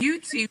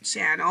YouTube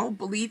channel,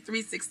 Believe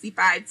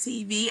 365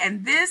 TV,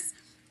 and this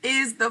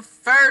is the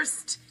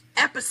first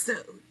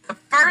episode, the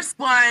first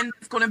one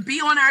that's going to be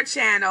on our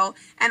channel,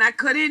 and I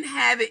couldn't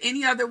have it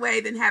any other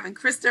way than having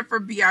Christopher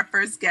be our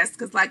first guest,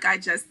 because like I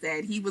just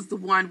said, he was the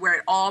one where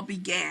it all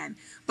began.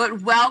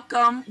 But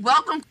welcome,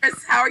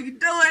 Chris. How are you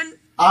doing?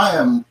 I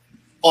am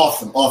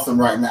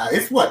awesome right now.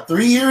 It's what,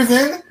 3 years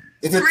in?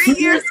 Is it 3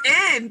 years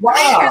in? Wow.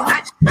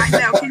 3 years. I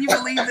know. Can you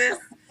believe this?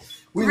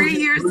 3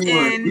 years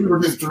in. We were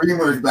just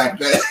dreamers back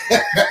then.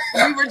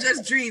 We were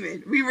just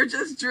dreaming. We were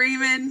just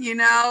dreaming, you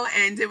know,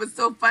 and it was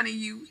so funny.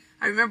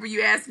 I remember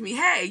you asking me,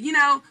 hey, you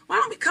know, why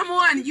don't we come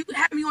on and you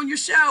have me on your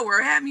show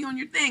or have me on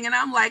your thing? And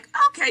I'm like,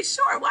 okay,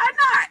 sure, why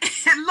not?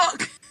 And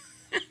look,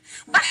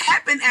 what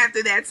happened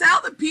after that?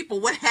 Tell the people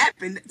what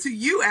happened to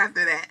you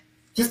after that.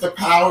 Just the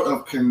power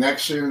of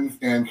connections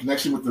and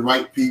connection with the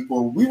right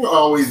people. We were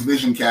always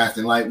vision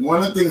casting. Like,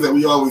 one of the things that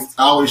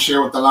I always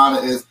share with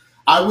Alana is,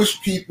 I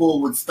wish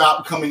people would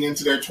stop coming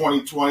into their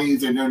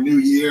 2020s and their new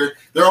year.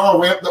 They're all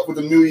ramped up with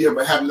the new year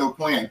but have no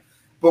plan.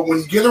 But when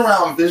you get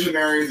around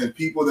visionaries and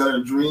people that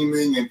are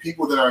dreaming and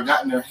people that are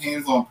gotten their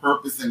hands on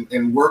purpose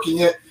and working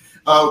it,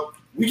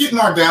 we getting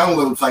our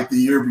downloads like the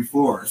year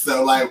before.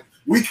 So like,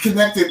 we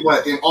connected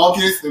in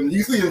August, and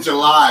usually in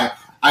July,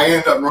 I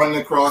end up running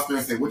across there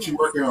and say, what you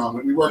working on?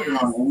 What we working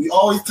on? And we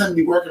always tend to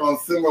be working on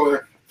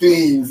similar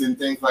themes and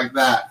things like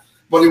that.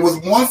 But it was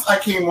once I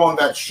came on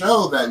that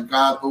show that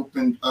God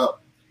opened up.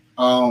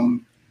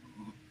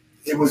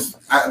 It was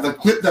the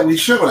clip that we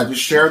showed. I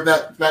just shared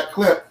that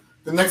clip.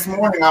 The next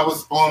morning I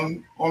was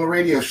on a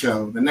radio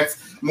show. The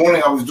next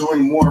morning I was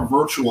doing more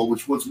virtual,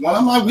 which was one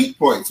of my weak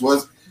points,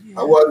 was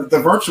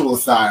the virtual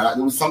side.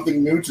 It was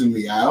something new to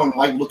me. I don't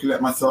like looking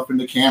at myself in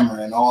the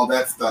camera and all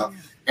that stuff.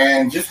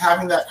 And just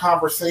having that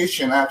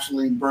conversation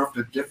actually birthed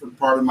a different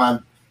part of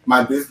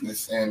my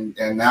business. And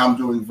now I'm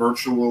doing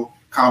virtual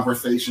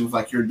conversations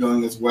like you're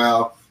doing as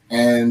well.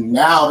 And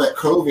now that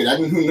who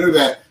knew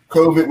that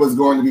COVID was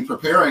going to be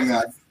preparing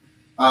us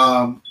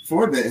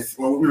for this?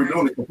 Well, we were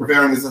doing it for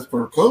preparing us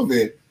for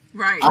COVID.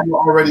 Right. I'm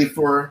all ready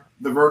for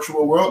the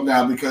virtual world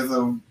now because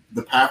of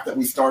the path that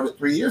we started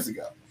 3 years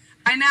ago.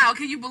 I know.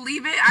 Can you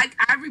believe it?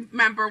 I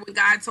remember when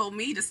God told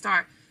me to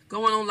start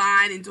going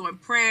online and doing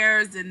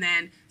prayers and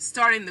then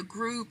starting the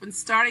group and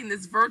starting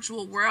this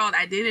virtual world.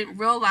 I didn't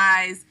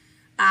realize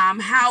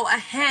how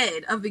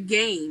ahead of the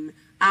game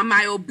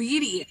my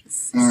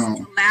obedience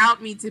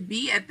allowed me to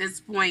be at this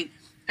point.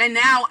 And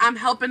now I'm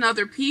helping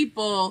other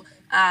people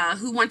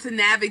who want to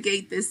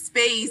navigate this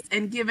space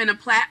and giving a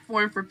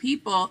platform for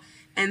people.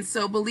 And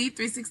so Believe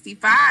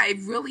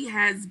 365 really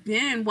has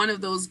been one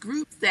of those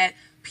groups that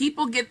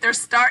people get their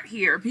start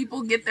here.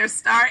 People get their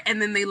start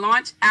and then they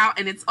launch out,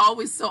 and it's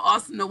always so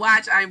awesome to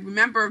watch. I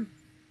remember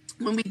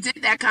when we did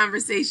that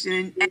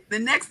conversation, and the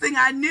next thing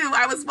I knew,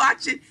 I was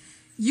watching.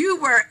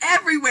 You were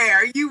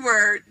everywhere. You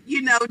were,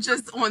 you know,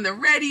 just on the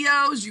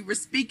radios. You were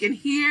speaking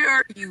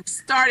here. You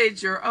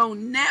started your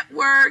own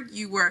network.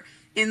 You were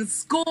in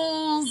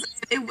schools.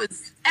 It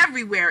was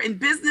everywhere. In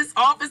business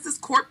offices,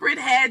 corporate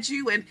had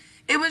you. And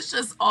it was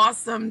just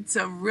awesome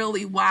to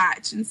really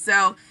watch. And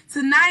so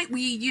tonight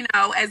we,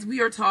 as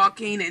we are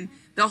talking, and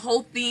the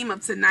whole theme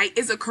of tonight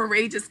is a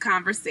courageous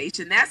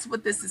conversation. That's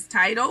what this is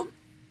titled.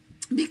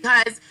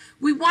 Because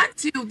we want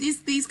to,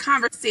 these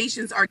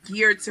conversations are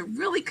geared to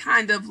really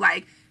kind of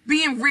like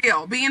being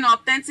real, being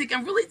authentic,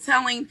 and really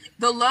telling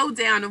the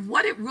lowdown of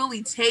what it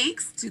really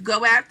takes to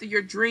go after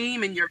your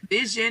dream and your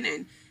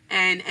vision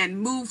and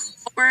move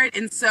forward.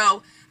 And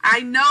so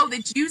I know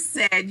that you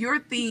said your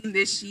theme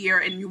this year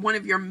and one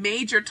of your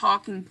major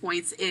talking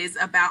points is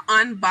about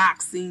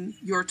unboxing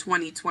your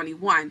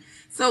 2021.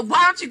 So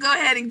why don't you go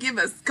ahead and hit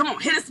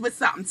us with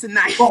something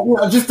tonight.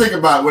 Well, just think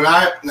about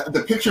it.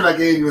 The picture I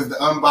gave you is the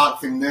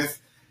unboxing this,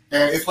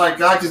 and it's like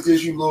God just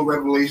gives you little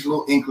revelations,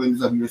 little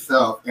inklings of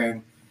yourself.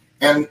 And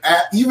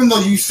even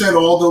though you said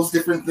all those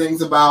different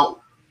things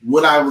about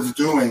what I was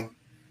doing,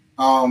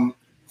 God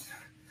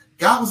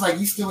was like,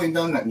 you still ain't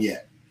done nothing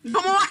yet.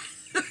 Come on.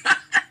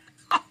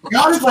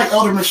 God is like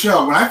Elder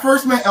Michelle. When I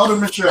first met Elder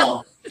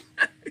Michelle,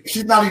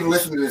 she's not even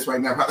listening to this right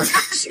now.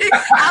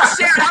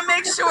 I'll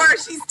make sure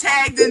she's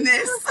tagged in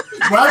this.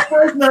 When I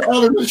first met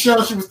Elder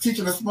Michelle, she was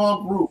teaching a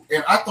small group,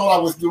 and I thought I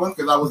was doing,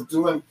 because I was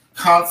doing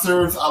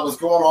concerts, I was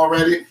going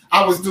already.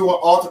 I was doing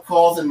altar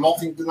calls in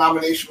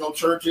multi-denominational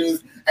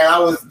churches, and I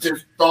was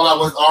just thought I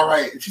was all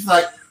right. And she's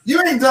like,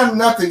 you ain't done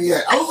nothing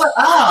yet. I was like,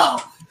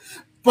 ow.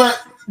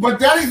 But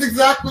that is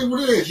exactly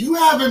what it is. You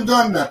haven't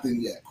done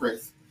nothing yet,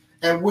 Chris.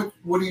 And what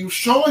he was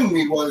showing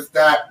me was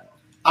that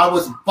I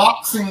was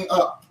boxing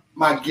up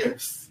my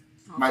gifts,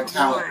 my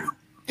talents,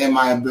 and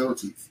my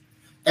abilities.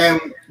 And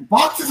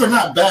boxes are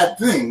not bad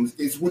things.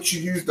 It's what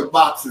you use the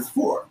boxes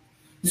for.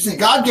 You see,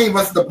 God gave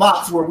us the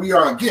box where we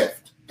are a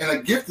gift. And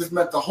a gift is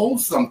meant to hold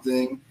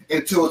something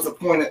until its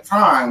appointed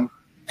time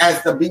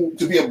as to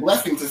be a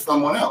blessing to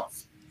someone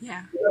else. Yeah.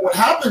 And what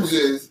happens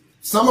is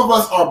some of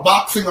us are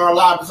boxing our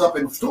lives up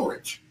in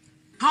storage.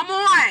 Come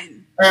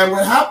on. And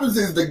what happens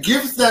is the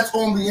gifts that's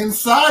on the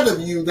inside of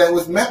you that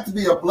was meant to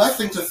be a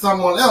blessing to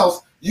someone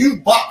else,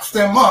 You box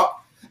them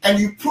up and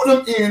you put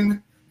them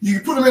in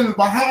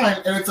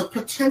behind, and it's a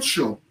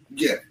potential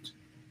gift.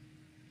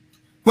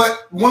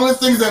 But one of the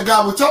things that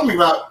God was telling me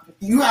about,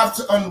 you have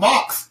to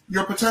unbox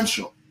your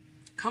potential.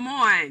 Come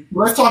on.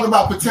 Let's talk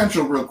about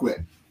potential real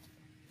quick.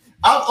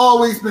 I've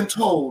always been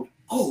told,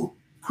 oh,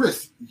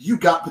 Chris, you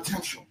got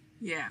potential.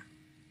 Yeah.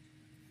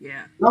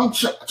 Yeah. Young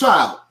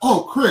child,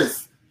 oh,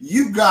 Chris,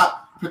 you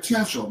got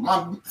potential.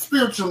 My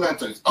spiritual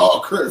mentors,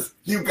 oh, Chris,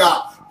 you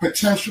got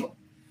potential.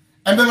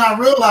 And then I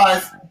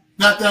realized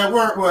that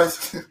word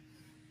was,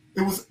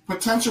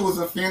 potential was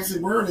a fancy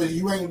word and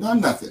you ain't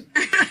done nothing.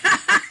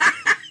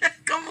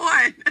 Come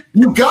on.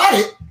 You got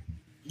it,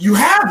 you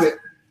have it,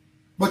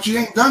 but you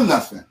ain't done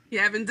nothing. You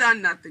haven't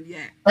done nothing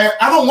yet. And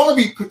I don't want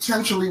to be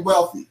potentially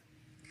wealthy.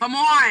 Come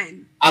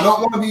on. I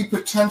don't want to be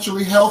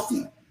potentially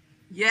healthy.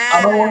 Yeah.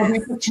 I don't want to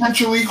be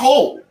potentially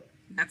whole.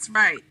 That's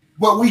right.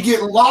 But we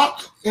get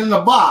locked in the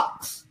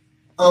box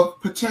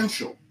of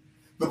potential.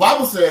 The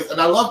Bible says,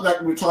 and I love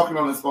that we're talking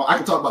on this phone. I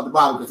can talk about the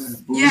Bible because this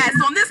is yes,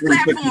 on this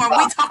platform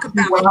we talk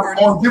about when the I'm word.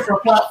 on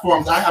different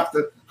platforms, I have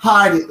to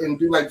hide it and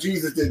do like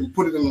Jesus did and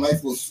put it in a nice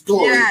little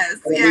story. Yes,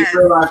 and yes. they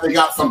realize they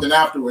got something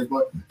afterwards.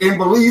 But in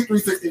Believe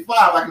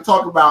 365, I can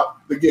talk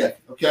about the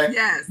gift, okay?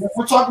 Yes.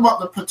 We're talking about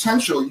the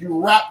potential.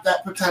 You wrap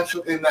that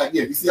potential in that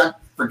gift. You see, I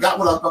forgot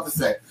what I was about to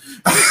say.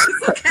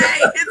 It's okay.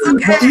 It's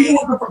okay.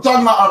 We're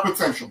talking about our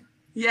potential.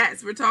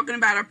 Yes, we're talking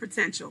about our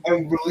potential.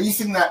 And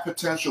releasing that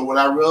potential, what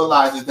I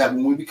realize is that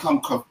when we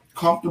become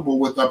comfortable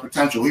with our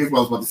potential, here's what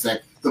I was about to say.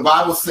 The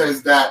Bible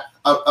says that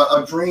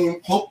a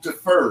dream, hope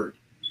deferred,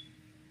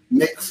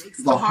 makes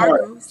the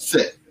heart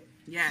sick.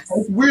 Yes.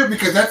 It's weird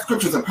because that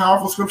scripture is a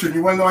powerful scripture.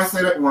 You want to know I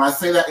say that? When I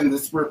say that in the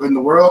spirit, in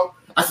the world,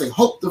 I say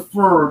hope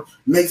deferred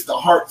makes the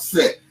heart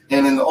sick.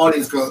 And then the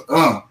audience goes,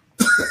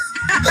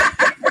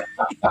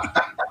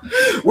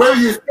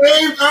 Whether you're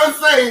saved or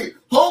unsaved,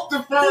 hope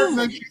deferred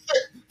makes you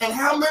sick. And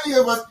how many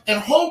of us,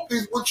 and hope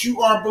is what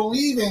you are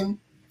believing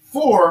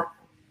for.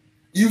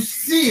 You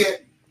see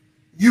it,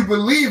 you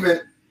believe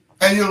it,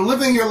 and you're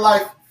living your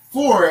life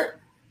for it,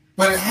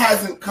 but it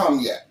hasn't come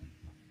yet.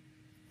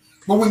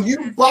 But when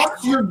you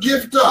box your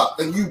gift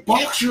up and you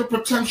box your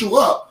potential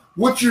up,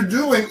 what you're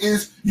doing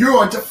is you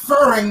are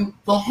deferring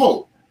the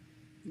hope.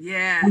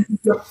 Yeah. When you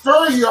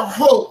defer your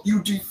hope,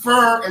 you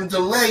defer and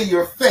delay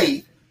your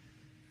faith.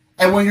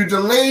 And when you're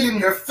delayed in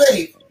your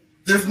faith,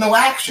 there's no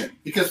action,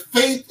 because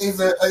faith is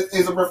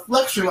a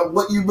reflection of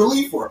what you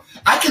believe for.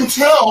 I can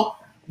tell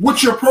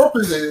what your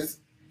purpose is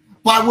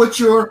by what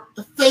your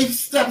faith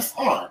steps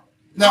are.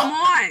 Now, come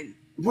on.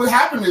 What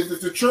happened is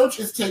that the church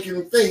is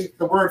taking faith,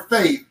 the word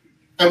faith,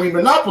 and we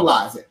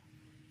monopolize it.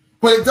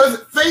 But it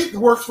doesn't. Faith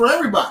works for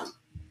everybody.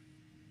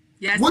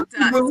 Yes, what it you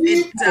does.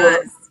 believe It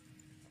does. for,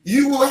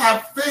 you will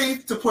have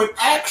faith to put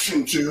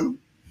action to,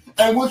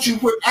 and what you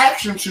put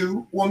action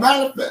to will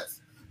manifest.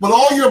 But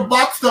all your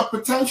boxed up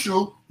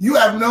potential, you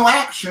have no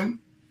action,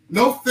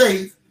 no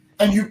faith,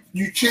 and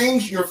you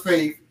change your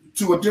faith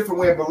to a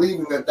different way of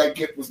believing that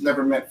gift was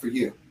never meant for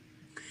you.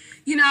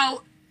 You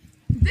know,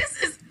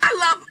 this is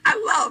I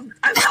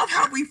love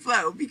how we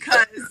flow,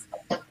 because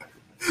all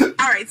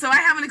right, so I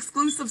have an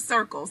exclusive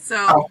circle.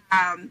 So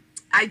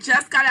I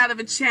just got out of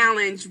a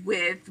challenge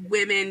with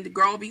women, the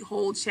Girl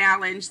Behold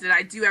challenge that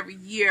I do every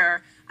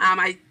year.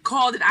 I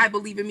called it I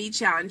Believe in Me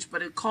challenge,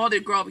 but I called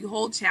it Girl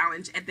Behold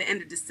challenge at the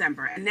end of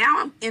December. And now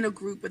I'm in a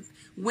group with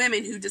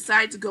women who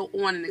decided to go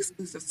on an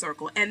exclusive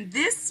circle. And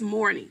this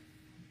morning,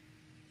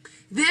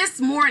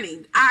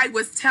 I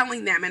was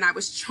telling them and I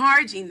was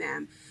charging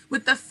them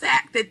with the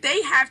fact that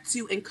they have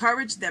to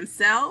encourage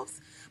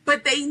themselves,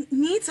 but they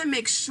need to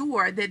make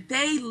sure that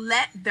they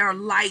let their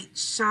light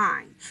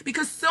shine.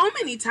 Because so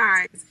many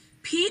times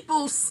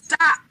people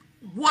stop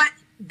what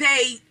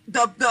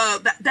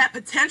that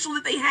potential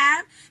that they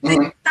have. They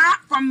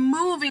stop from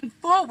moving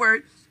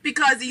forward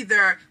because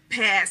either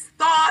past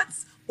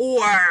thoughts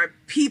or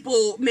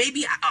people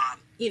maybe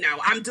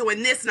I'm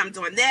doing this and I'm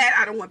doing that.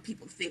 I don't want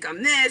people to think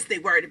I'm this. They're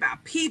worried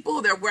about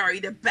people. They're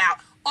worried about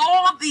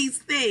all these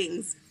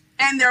things.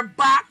 And they're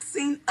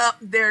boxing up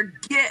their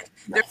gift.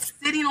 They're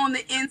sitting on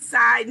the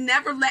inside,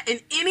 never letting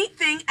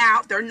anything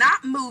out. They're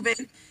not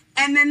moving.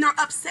 And then they're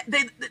upset.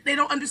 They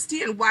don't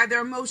understand why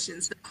their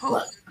emotions, the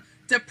hope,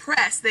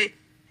 depressed, they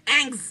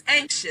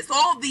anxious,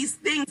 all these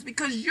things,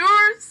 because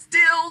you're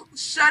still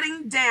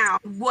shutting down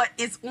what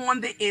is on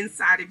the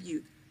inside of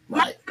you.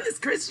 My goodness,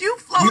 Chris, you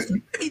flow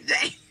every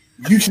day.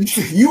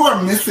 You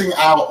are missing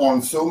out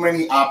on so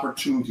many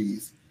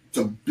opportunities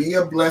to be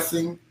a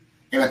blessing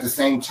and at the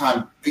same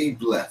time be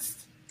blessed.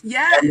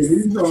 Yes. And the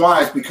reason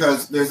why is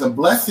because there's a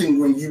blessing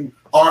when you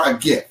are a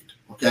gift,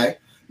 okay?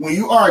 When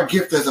you are a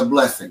gift, there's a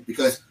blessing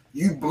because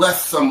you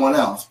bless someone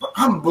else. But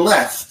I'm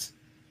blessed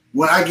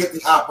when I get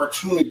the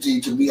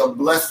opportunity to be a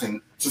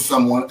blessing to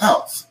someone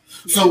else.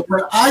 So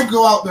when I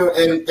go out there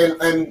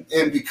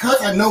and because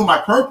I know my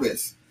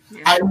purpose,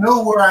 I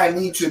know where I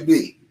need to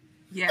be.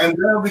 And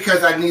then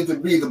because I need to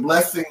be, the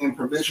blessing and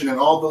provision and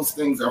all those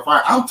things are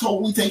fine. I'm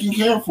totally taken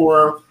care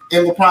of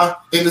in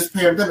this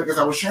pandemic, as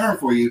I was sharing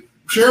with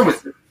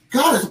you.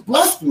 God has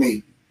blessed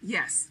me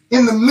Yes.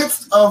 in the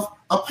midst of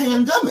a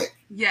pandemic,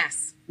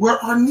 Yes. where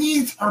our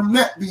needs are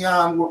met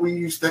beyond what we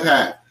used to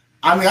have.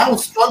 I mean, I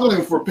was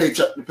struggling for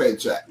paycheck to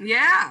paycheck.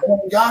 Yeah.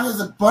 And God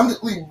has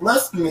abundantly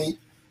blessed me.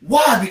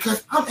 Why?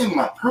 Because I'm in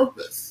my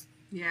purpose.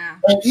 Yeah.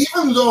 And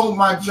even though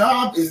my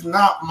job is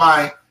not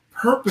my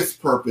purpose,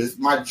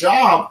 my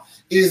job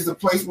is the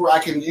place where I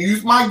can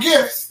use my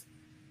gifts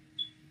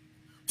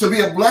to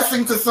be a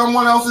blessing to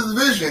someone else's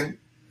vision.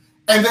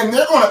 And then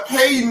they're going to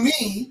pay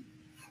me,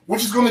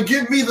 which is going to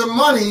give me the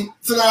money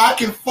so that I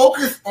can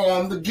focus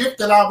on the gift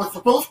that I was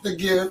supposed to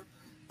give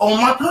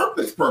on my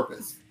purpose.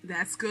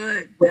 That's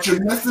good. But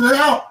you're missing it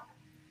out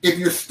if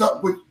you're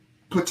stuck with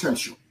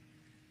potential.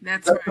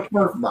 That's right. The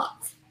first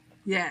box.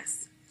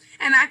 Yes.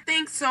 And I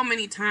think so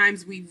many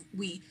times we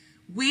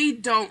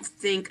don't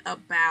think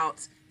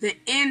about the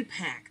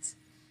impact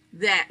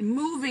that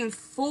moving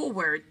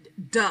forward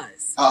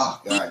does.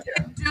 Oh, God,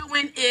 Even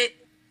doing it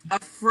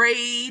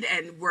afraid,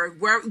 and we're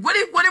what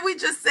did we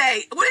just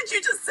say? What did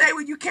you just say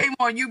when you came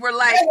on? You were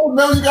like, oh,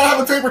 no, you gotta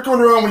have a tape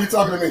recorder on when you're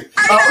talking to me.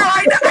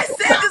 I know. I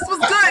said this was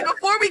good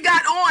before we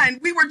got on.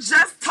 We were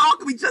just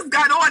talking. We just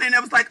got on, and I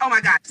was like, oh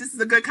my gosh, this is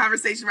a good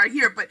conversation right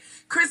here. But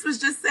Chris was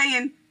just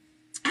saying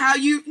how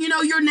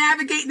you're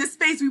navigating the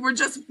space. We were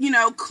just,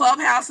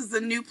 Clubhouse is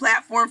a new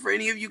platform for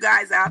any of you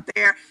guys out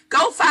there.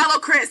 Go follow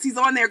Chris. He's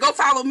on there. Go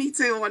follow me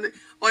too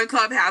on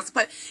Clubhouse.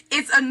 But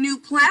it's a new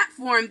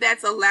platform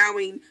that's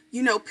allowing,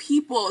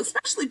 people,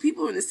 especially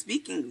people in the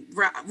speaking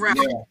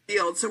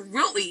field, to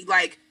really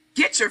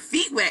get your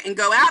feet wet and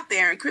go out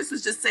there. And Chris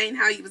was just saying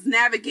how he was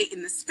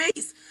navigating the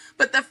space.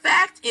 But the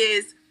fact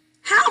is,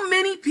 how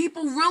many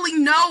people really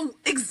know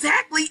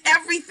exactly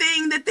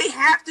everything that they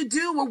have to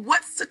do or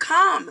what's to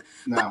come,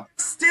 but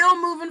still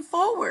moving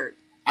forward?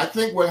 I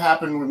think what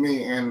happened with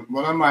me, and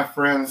one of my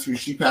friends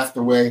she passed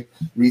away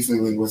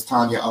recently, was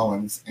Tanya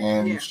Owens,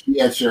 and she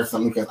had shared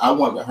something because I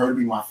wanted her to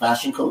be my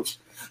fashion coach.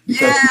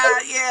 Because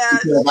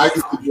because I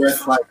used to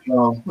dress like,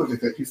 look at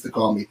that, used to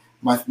call me,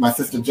 my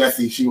sister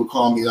Jessie, she would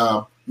call me,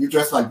 you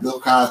dress like Bill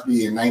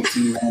Cosby in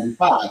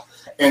 1995,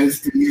 and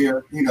it's the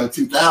year,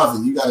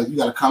 2000, you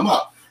gotta come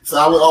up. So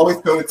I would always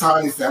go to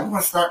Tanya and say, I'm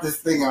going to start this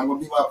thing.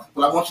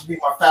 But I want you to be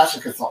my fashion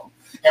consultant.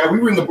 And we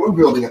were in the Blue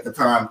Building at the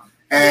time.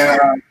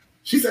 And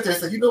she sat there and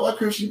said, you know what,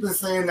 Chris, you've been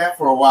saying that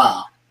for a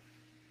while.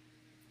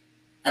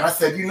 And I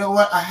said, you know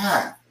what, I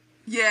have.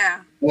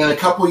 Yeah. And a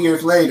couple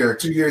years later,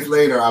 2 years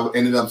later, I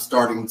ended up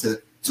starting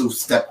to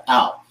step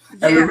out.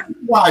 And the reason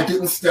why I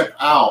didn't step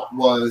out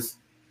was,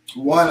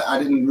 one, I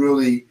didn't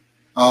really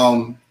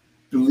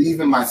believe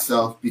in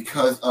myself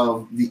because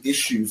of the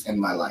issues in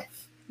my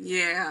life.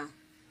 Yeah.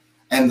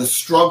 And the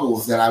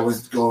struggles that I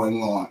was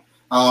going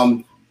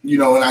on.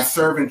 When I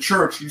serve in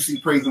church, you see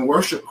praise and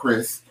worship,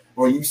 Chris,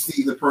 or you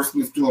see the person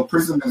who's doing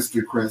prison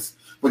ministry, Chris,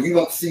 but you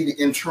don't see the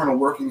internal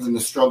workings and the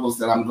struggles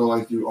that I'm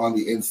going through on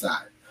the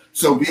inside.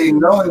 So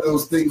knowing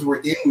those things were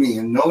in me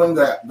and knowing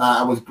that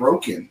I was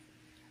broken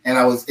and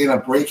I was in a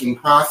breaking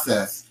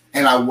process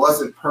and I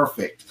wasn't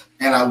perfect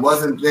and I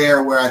wasn't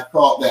there where I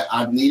thought that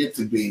I needed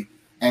to be.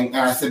 And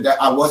I said that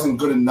I wasn't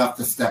good enough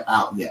to step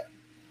out yet.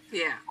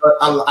 Yeah, but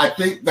I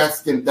think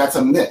that's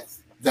a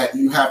myth that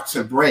you have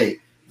to break.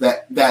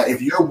 That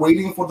if you're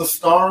waiting for the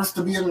stars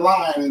to be in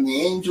line and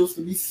the angels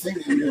to be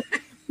singing,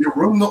 your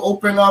room to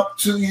open up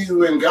to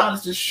you, and God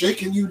is just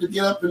shaking you to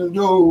get up and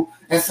do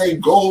and say,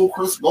 "Go,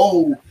 Chris,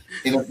 go!"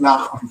 And if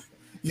not,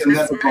 you're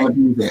never going to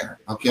be there.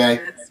 Okay,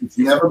 it's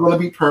never going to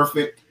be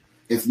perfect.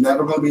 It's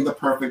never going to be the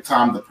perfect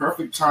time. The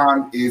perfect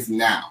time is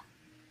now.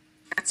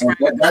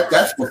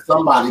 That's for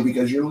somebody,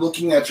 because you're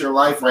looking at your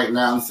life right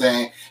now and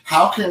saying,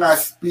 how can I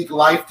speak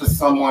life to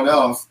someone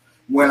else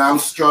when I'm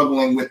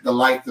struggling with the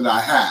life that I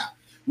have?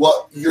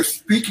 Well, you're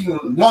speaking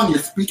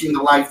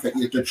the life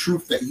the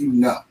truth that you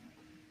know.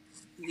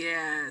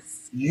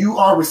 Yes. You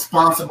are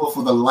responsible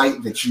for the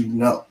light that you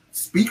know.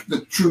 Speak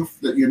the truth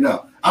that you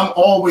know. I'm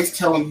always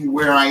telling you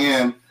where I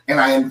am, and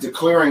I am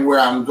declaring where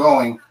I'm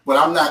going, but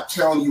I'm not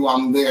telling you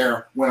I'm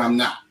there when I'm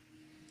not.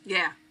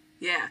 Yeah.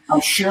 Yeah. I'm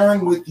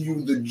sharing with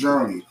you the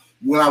journey.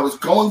 When I was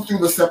going through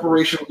the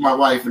separation with my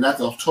wife, and that's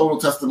a total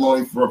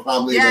testimony for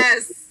probably,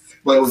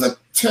 but it was a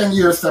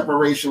 10-year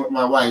separation with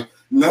my wife,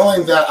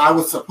 knowing that I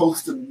was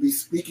supposed to be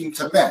speaking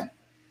to men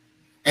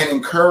and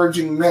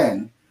encouraging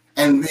men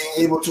and being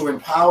able to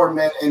empower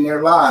men in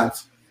their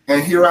lives.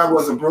 And here I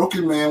was, a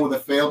broken man with a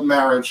failed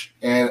marriage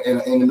and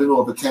in the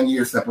middle of a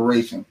 10-year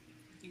separation.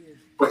 Yeah.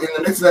 But in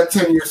the midst of that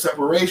 10-year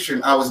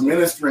separation, I was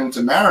ministering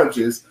to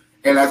marriages.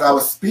 And as I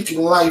was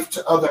speaking life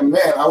to other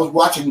men, I was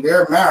watching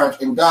their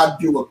marriage and God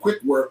do a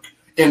quick work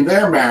in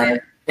their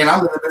marriage. And I'm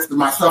in the midst of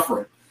my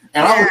suffering.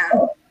 And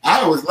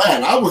I was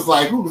mad. I was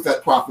like, who was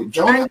that prophet?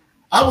 Jonah?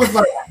 I was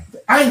like,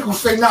 I ain't going to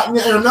say not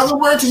another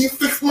word till you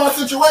fix my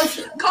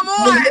situation. Come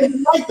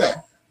on. Like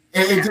that.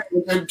 And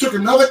it took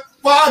another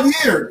 5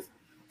 years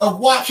of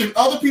watching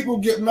other people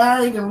get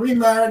married and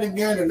remarried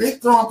again. And they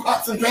throwing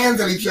pots and pans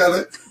at each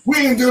other. We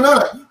didn't do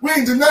none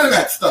of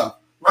that stuff.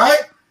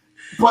 Right?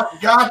 But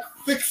God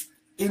fixed.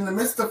 In the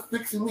midst of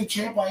fixing me,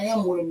 Champ I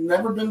Am would have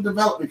never been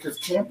developed, because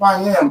Champ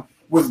I Am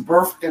was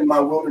birthed in my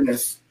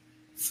wilderness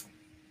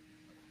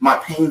my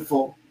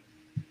painful,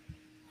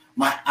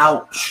 my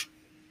ouch.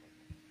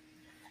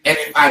 And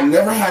if I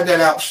never had that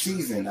ouch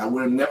season, I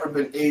would have never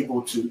been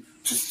able to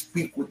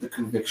speak with the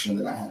conviction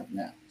that I have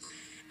now.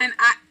 And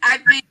I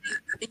think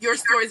your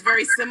story is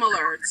very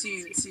similar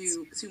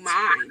to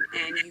mine.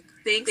 And you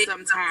think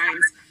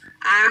sometimes,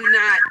 I'm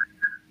not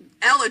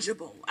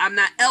eligible.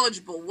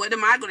 What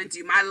am I going to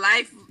do? My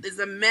life is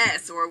a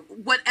mess, or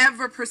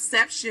whatever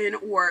perception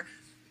or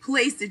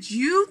place that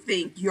you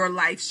think your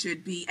life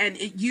should be. And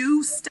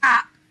you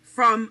stop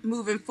from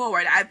moving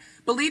forward. I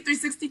believe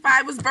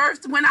 365 was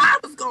birthed when I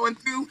was going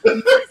through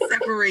my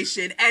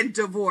separation and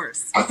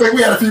divorce. I think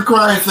we had a few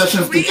crying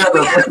sessions together.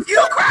 We had a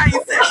few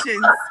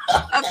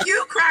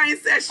crying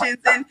sessions,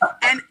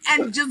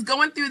 and just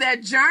going through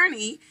that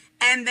journey.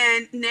 And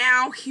then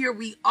now here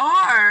we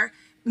are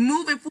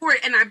moving forward.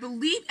 And I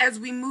believe as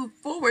we move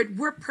forward,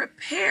 we're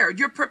prepared.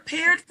 You're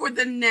prepared for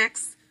the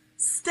next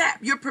step.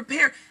 You're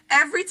prepared.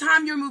 Every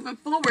time you're moving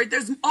forward,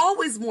 there's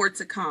always more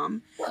to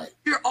come. Right.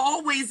 You're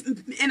always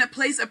in a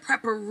place of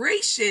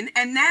preparation,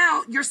 and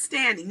now you're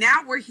standing.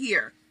 Now we're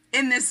here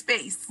in this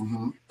space.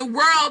 Mm-hmm. The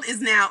world is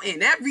now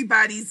in.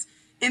 Everybody's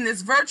in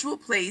this virtual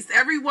place.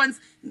 Everyone's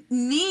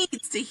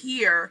needs to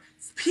hear.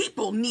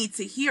 People need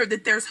to hear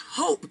that there's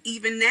hope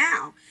even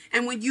now.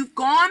 And when you've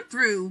gone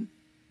through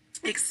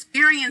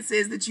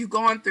experiences that you've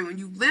gone through and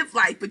you live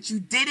life, but you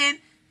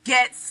didn't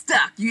get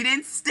stuck. You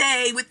didn't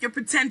stay with your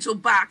potential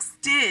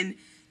boxed in.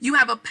 You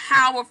have a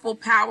powerful,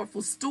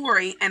 powerful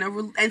story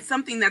and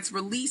something that's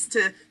released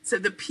to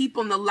the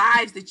people and the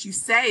lives that you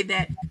say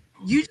that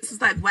you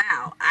just like,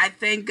 wow, I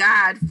thank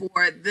God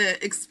for the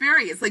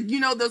experience. Like,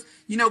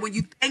 when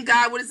you thank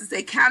God, what does it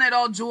say? Count it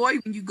all joy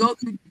when you go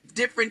through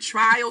different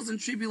trials and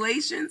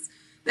tribulations.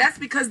 That's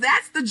because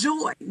that's the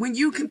joy, when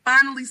you can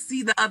finally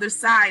see the other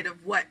side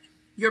of what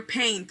your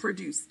pain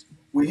produced.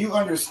 When you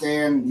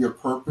understand your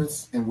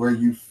purpose and where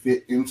you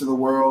fit into the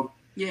world,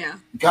 yeah,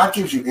 God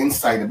gives you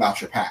insight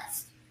about your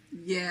past.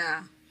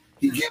 Yeah.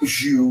 He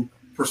gives you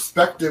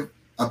perspective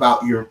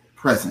about your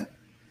present.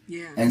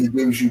 Yeah. And he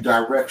gives you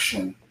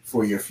direction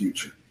for your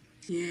future.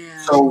 Yeah.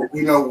 So,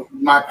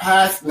 my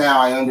past now,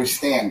 I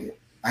understand it.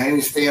 I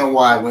understand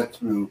why I went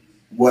through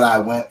what I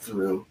went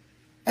through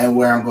and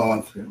where I'm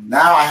going through.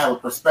 Now I have a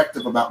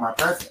perspective about my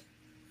present.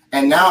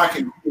 And now I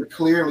can hear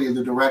clearly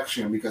the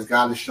direction because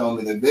God has shown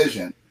me the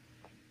vision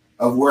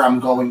of where I'm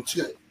going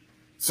to.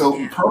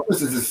 So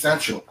purpose is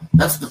essential.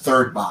 That's the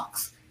third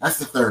box.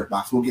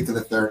 We'll get to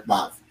the third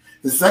box.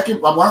 The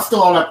second, I want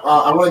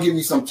to give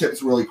you some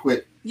tips really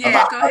quick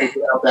about how to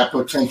get out that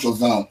potential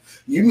zone.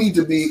 You need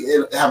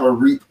to have a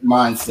reap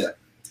mindset.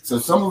 So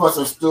some of us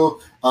are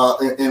still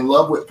in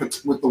love with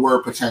the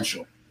word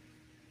potential.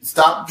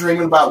 Stop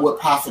dreaming about what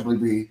possibly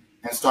be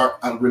and start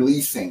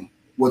releasing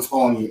what's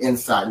on your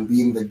inside and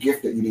being the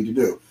gift that you need to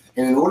do.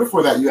 And in order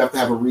for that, you have to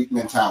have a reap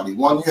mentality.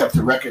 One, you have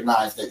to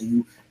recognize that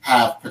you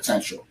have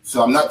potential.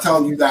 So I'm not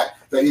telling you that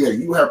either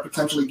you are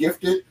potentially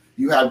gifted.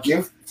 You have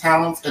gift,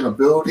 talents, and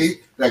ability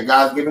that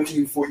God's given to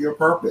you for your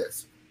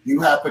purpose. You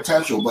have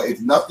potential, but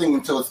it's nothing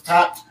until it's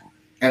tapped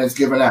and it's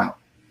given out.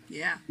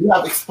 Yeah. You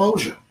have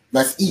exposure.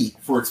 That's E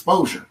for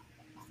exposure.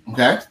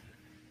 Okay?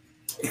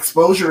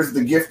 Exposure is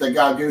the gift that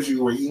God gives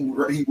you where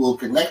he will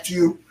connect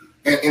you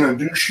and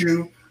introduce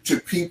you to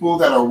people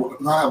that are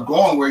not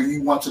going where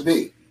you want to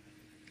be.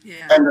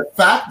 Yeah. And the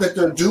fact that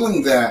they're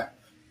doing that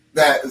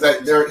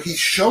he's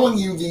showing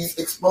you these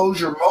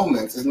exposure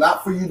moments is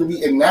not for you to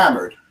be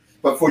enamored,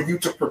 but for you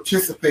to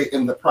participate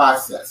in the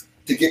process,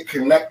 to get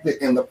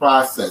connected in the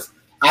process.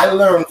 I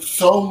learned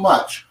so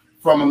much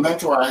from a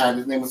mentor I had.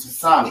 His name was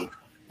Hassani.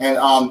 And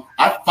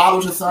I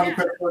followed Hassani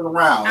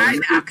around. I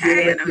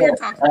know you're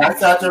talking and I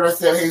sat there and I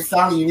said, hey,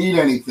 Hassani, you need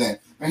anything?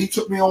 And he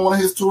took me on one of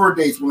his tour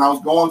dates when I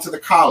was going to the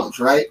college,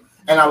 right?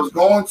 And I was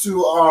going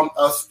to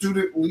a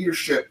student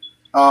leadership,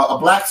 a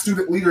Black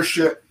student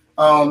leadership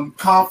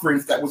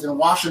conference that was in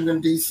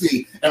Washington,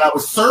 D.C. And I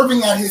was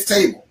serving at his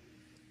table,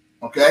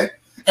 okay?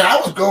 And I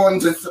was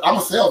I'm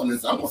a salesman,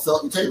 so I'm going to sell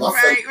at your table.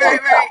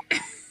 Right.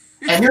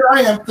 And here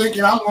I am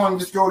thinking I'm going to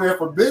just go there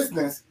for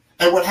business.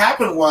 And what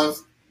happened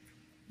was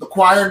the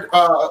choir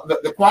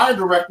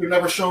director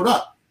never showed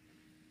up.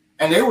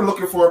 And they were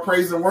looking for a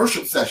praise and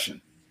worship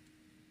session.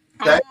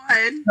 Okay?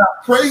 Now,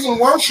 praise and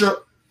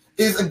worship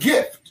is a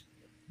gift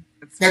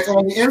that's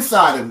on the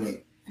inside of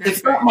me.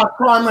 It's not my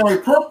primary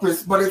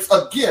purpose, but it's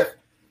a gift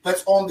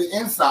that's on the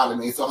inside of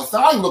me. So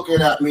Hassan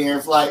looking at me and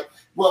it's like,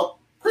 well,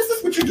 Chris,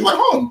 that's what you do at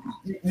home.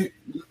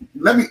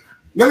 Let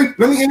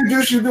me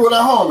introduce you to it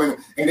at home.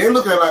 And they're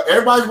looking at like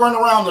everybody's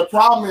running around. The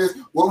problem is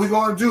what we're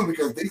going to do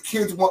because these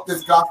kids want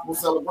this gospel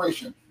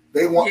celebration.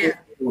 They want this.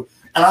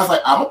 And I was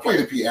like, I'm going to play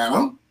the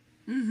piano.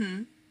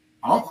 Mm-hmm.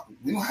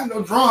 We don't have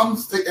no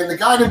drums. And the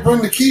guy didn't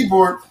bring the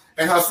keyboard.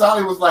 And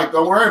Hassani was like,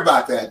 don't worry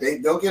about that.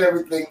 They'll get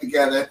everything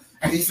together.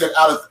 And he said,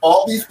 out of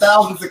all these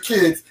thousands of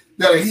kids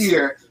that are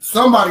here,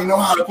 somebody know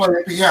how to play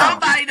the piano.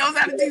 Somebody knows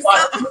how to do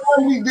something.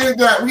 When we did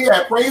that, we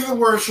had praise and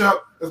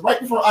worship. It was right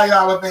before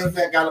Ayala Van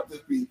Zandt got up to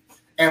speak.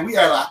 And we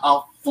had a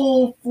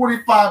full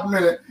 45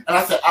 minutes. And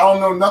I said, I don't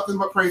know nothing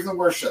but praise and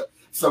worship.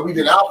 So we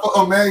did Alpha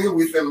Omega.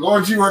 We said,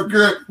 Lord, you are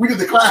good. We did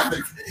the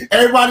classics.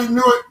 Everybody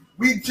knew it.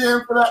 We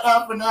jammed for that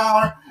half an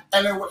hour.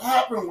 And then what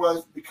happened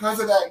was, because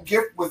of that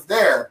gift was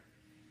there,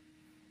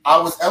 I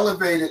was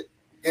elevated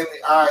in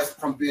the eyes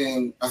from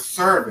being a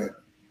servant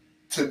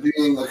to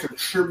being a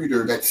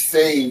contributor that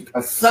saved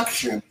a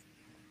section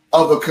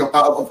of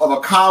a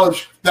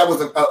college that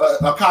was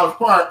a college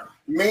park,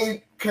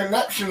 made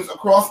connections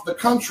across the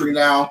country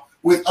now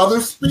with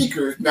other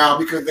speakers now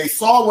because they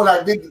saw what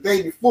I did the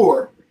day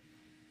before.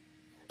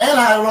 And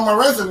I had on my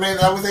resume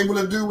that I was able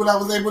to do what I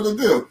was able to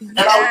do. And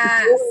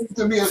I was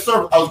going to be a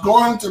servant. I was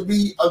going to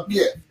be a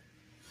gift.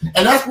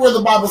 And that's where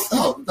the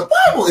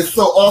Bible is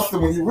so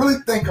awesome when you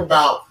really think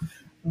about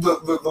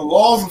the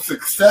laws of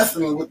success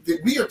and what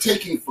we are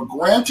taking for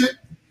granted,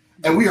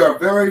 and we are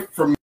very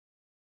familiar.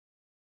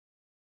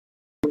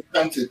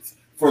 Repentance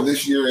for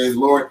this year is,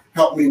 Lord,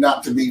 help me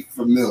not to be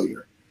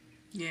familiar.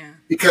 Yeah.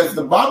 Because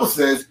the Bible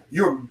says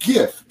your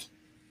gift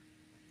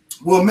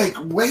will make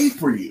way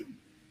for you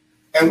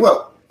and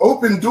what?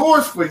 Open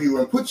doors for you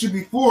and put you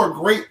before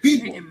great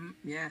people.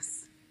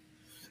 Yes.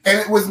 And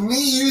it was me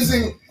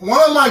using one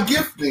of my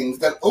giftings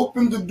that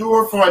opened the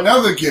door for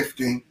another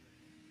gifting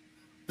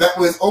that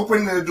was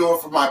opening the door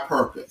for my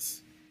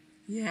purpose.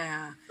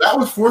 Yeah. That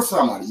was for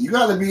somebody. You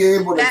got to be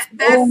able to.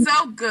 That's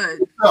so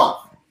good.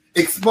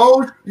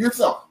 Expose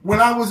yourself. When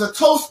I was a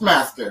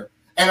Toastmaster,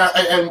 and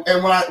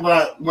when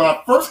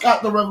I first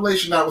got the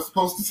revelation I was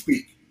supposed to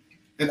speak,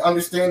 and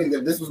understanding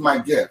that this was my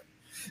gift,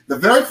 the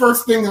very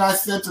first thing that I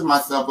said to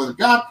myself was,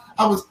 God,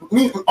 I was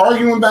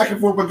arguing back and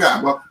forth with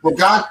God. Well,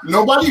 God,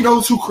 nobody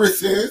knows who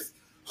Chris is.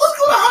 Who's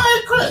going to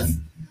hire Chris?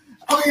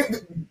 I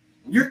mean,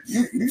 you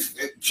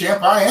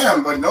Champ I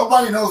Am, but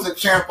nobody knows that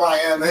Champ I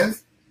Am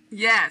is.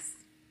 Yes.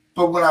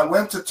 But when I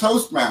went to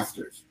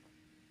Toastmasters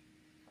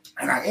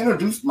and I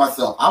introduced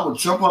myself, I would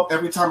jump up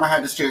every time I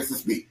had this chance to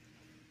speak.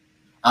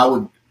 I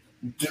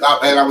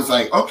was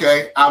like,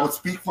 okay, I would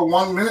speak for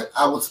 1 minute.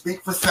 I would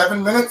speak for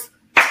 7 minutes.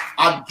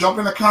 I'd jump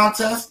in a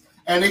contest,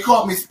 and they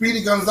called me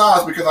Speedy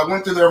Gonzalez because I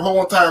went through their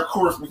whole entire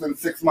course within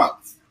 6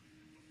 months.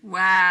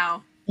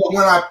 Wow. But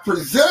when I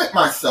presented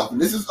myself, and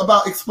this is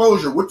about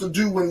exposure, what to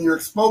do when you're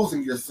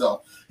exposing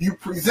yourself. You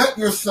present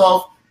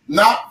yourself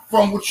not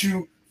from what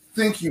you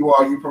think you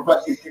are.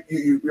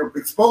 You're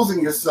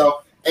exposing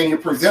yourself, and you're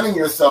presenting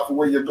yourself for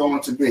where you're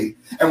going to be.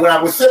 And when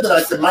I was said that,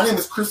 I said, my name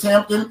is Chris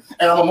Hampton,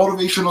 and I'm a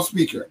motivational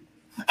speaker.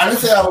 I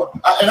didn't say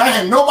and I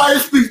had nobody to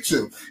speak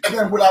to. And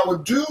then what I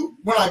would do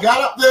when I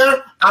got up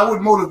there, I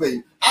would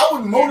motivate. I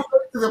would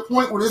motivate to the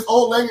point where this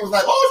old lady was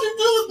like, all you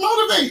do is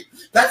motivate.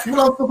 That's what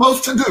I'm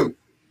supposed to do.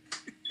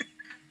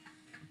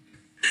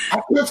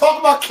 I can't talk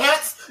about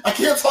cats. I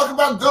can't talk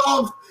about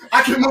dogs.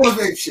 I can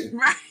motivate you.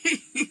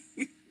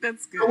 Right.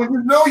 That's good. So when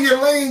you know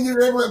your lane,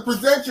 you're able to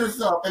present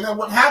yourself. And then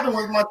what happened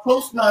with my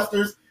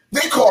Toastmasters,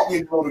 they called me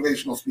a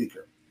motivational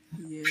speaker.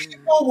 Yeah.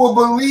 People will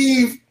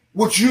believe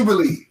what you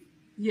believe.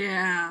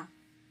 Yeah.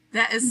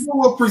 That is. People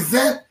will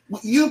present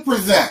what you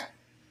present.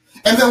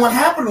 And then what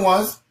happened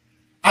was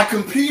I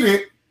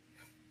competed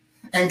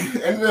and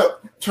ended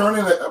up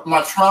turning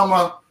my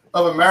trauma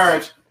of a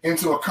marriage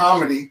into a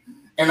comedy.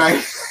 And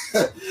I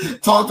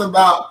talked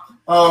about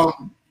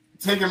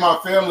taking my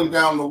family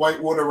down the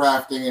whitewater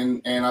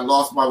rafting, and I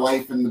lost my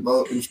wife in the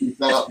boat, and she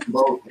fell out the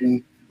boat,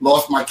 and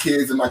lost my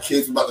kids, and my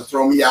kids were about to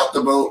throw me out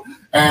the boat,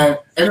 and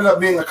ended up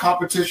being a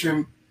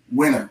competition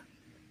winner.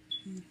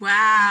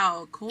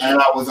 Wow, cool.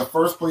 And I was a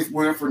first place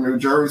winner for New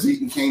Jersey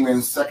and came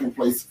in second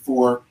place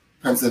for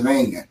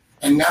Pennsylvania.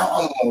 And now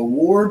I'm an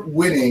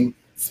award-winning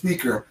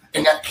speaker,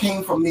 and that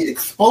came from me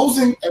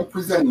exposing and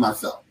presenting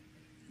myself.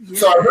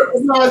 Yes. So I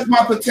recognized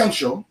my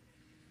potential.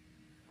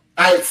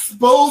 I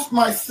exposed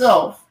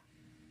myself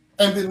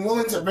and been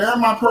willing to bear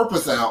my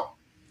purpose out.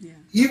 Yeah.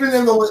 Even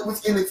though it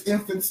was in its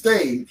infant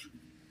stage,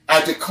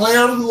 I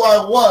declared who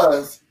I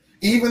was,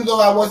 even though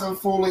I wasn't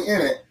fully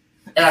in it,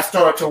 and I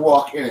started to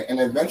walk in it.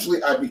 And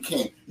eventually I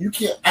became.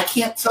 I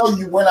can't tell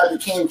you when I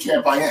became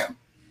Champ I Am.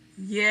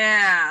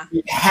 Yeah.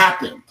 It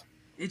happened.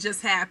 It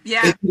just happened.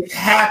 Yeah. It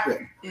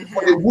happened.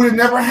 But it would have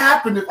never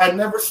happened if I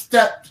never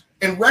stepped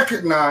and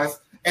recognized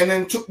and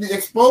then took the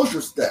exposure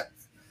steps.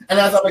 And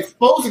as I'm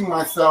exposing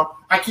myself,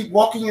 I keep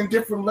walking in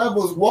different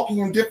levels, walking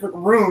in different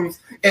rooms,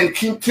 and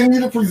continue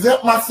to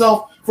present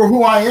myself for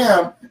who I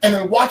am, and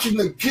then watching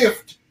the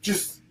gift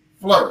just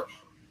flourish.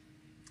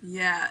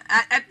 Yeah,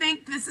 I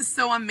think this is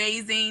so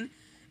amazing.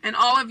 And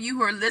all of you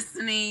who are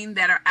listening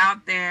that are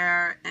out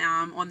there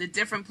on the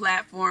different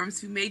platforms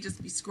who may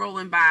just be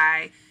scrolling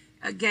by,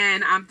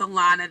 again, I'm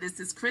Thalana. This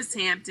is Chris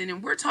Hampton,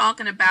 and we're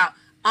talking about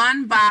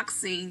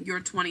unboxing your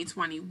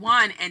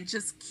 2021 and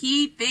just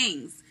key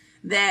things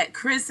that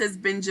Chris has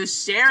been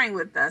just sharing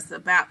with us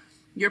about.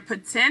 Your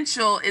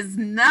potential is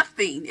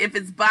nothing if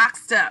it's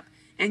boxed up,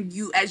 and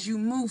as you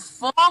move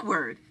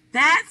forward,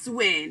 that's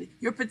when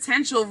your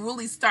potential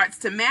really starts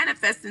to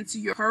manifest into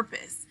your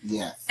purpose.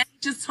 Yes. And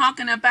just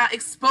talking about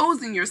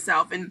exposing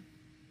yourself, and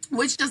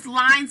which just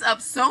lines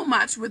up so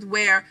much with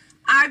where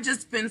I've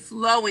just been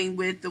flowing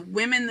with the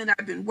women that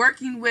I've been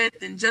working with,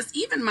 and just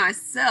even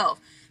myself.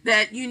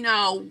 that, you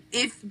know,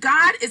 if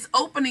God is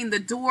opening the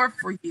door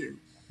for you,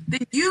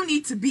 then you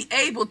need to be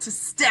able to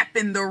step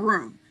in the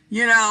room.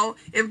 You know,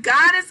 if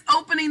God is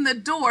opening the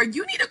door,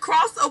 you need to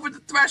cross over the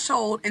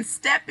threshold and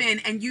step in,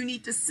 and you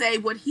need to say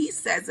what he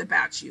says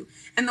about you.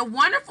 And the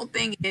wonderful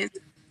thing is,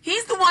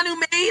 he's the one who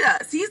made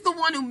us. He's the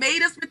one who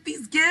made us with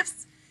these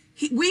gifts.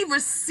 We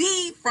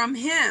receive from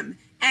him,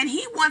 and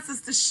he wants us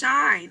to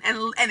shine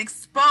and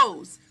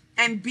expose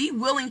and be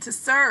willing to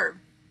serve.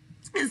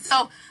 And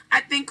so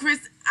I think,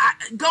 Chris,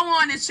 go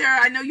on and share.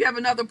 I know you have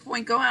another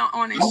point. Go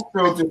on and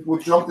share.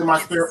 What jumped in my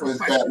spirit was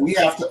that we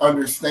have to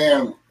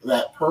understand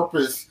that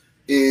purpose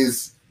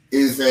is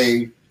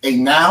a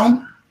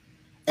noun,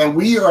 and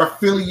we are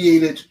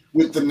affiliated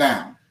with the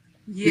noun.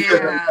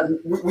 Yeah.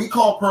 Because we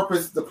call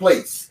purpose the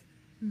place.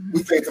 Mm-hmm.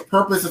 We say it's a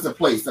purpose is a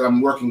place that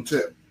I'm working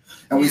to.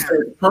 And we say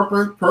it's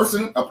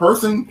a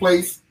person,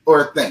 place,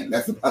 or a thing.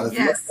 That's about it.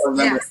 Yes.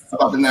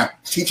 About the noun.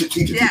 Teach it.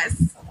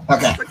 Yes.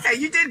 Okay. Okay,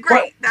 you did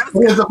great. That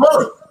was There's a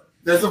verb.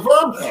 There's a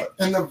verb there.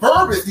 And the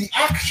verb is the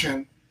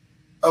action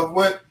of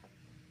what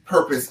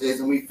purpose is,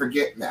 and we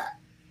forget that.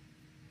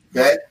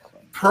 Okay?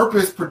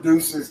 Purpose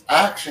produces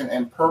action,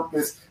 and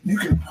purpose, you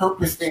can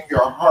purpose in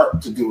your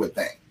heart to do a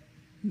thing.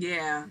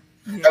 Yeah.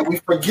 And we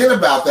forget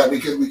about that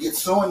because we get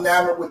so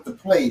enamored with the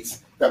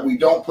place that we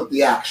don't put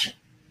the action.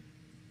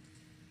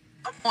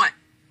 Come on.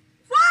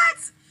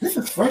 What? This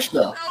is fresh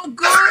though. So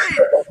good.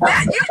 You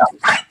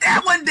write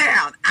that one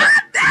down.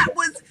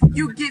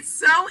 You get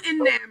so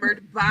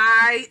enamored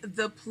by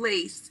the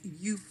place,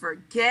 you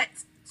forget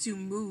to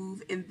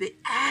move in the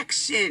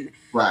action.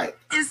 Right.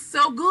 It's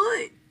so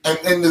good.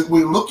 And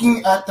we're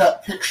looking at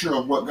that picture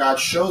of what God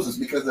shows us,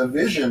 because the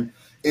vision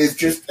is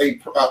just a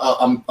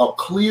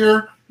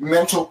clear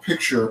mental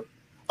picture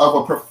of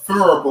a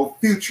preferable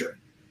future.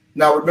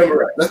 Now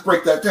remember, let's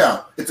break that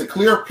down. It's a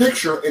clear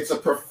picture. It's a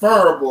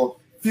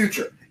preferable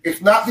future.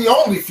 It's not the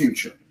only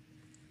future.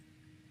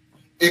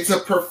 It's a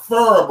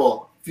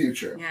preferable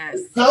future. Yes.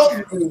 It tells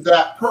you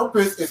that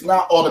purpose is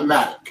not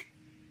automatic.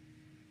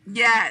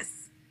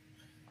 Yes.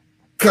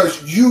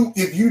 Because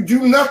if you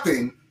do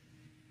nothing,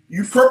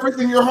 you purpose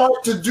in your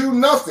heart to do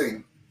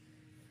nothing,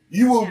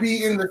 you will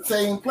be in the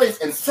same place.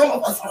 And some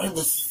of us are in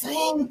the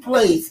same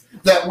place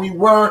that we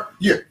were.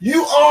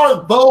 You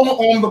are Bo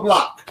on the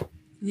block.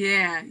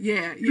 Yeah.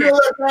 You know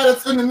that guy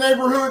that's in the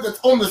neighborhood that's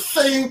on the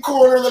same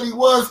corner that he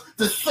was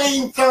the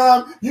same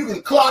time. You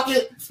can clock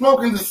it,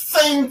 smoking the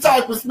same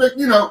type of smoke,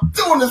 doing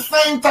the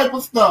same type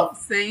of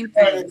stuff. Same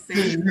thing.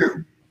 Same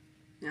you.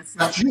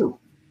 That's you.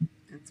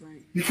 That's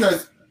right.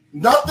 Because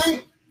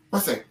nothing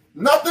plus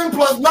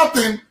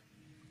nothing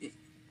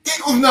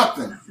equals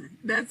nothing.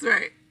 That's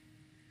right.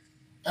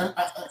 And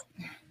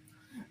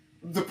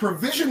the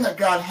provision that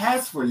God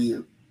has for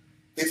you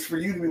is for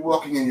you to be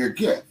walking in your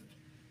gift.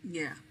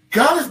 Yeah.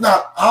 God is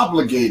not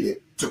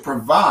obligated to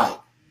provide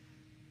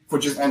for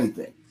just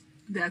anything.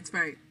 That's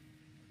right.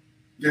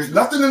 There's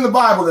nothing in the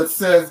Bible that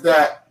says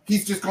that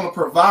he's just going to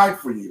provide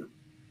for you.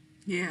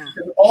 Yeah.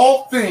 And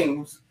all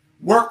things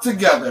work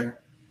together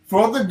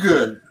for the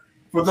good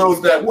for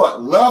those that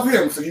what? Love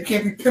him. So you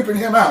can't be pimping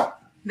him out.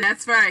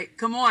 That's right.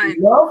 Come on.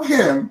 Love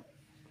him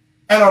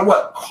and are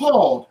what?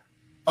 Called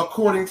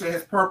according to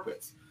his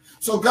purpose.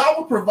 So God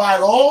will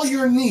provide all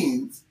your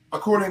needs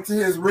according to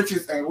his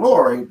riches and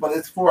glory, but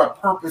it's for a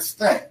purpose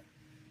thing.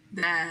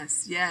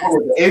 Yes.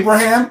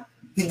 Abraham,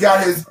 he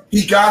got his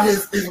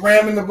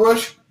ram in the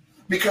bush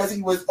because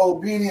he was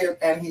obedient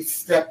and he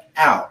stepped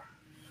out.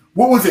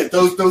 What was it?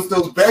 Those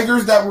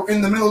beggars that were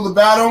in the middle of the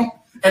battle,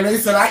 and they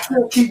said, I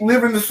can't keep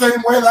living the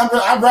same way.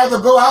 I'd rather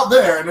go out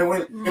there. And they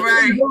went, if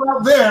they go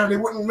out there, they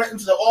wouldn't get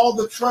into all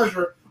the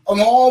treasure and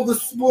all the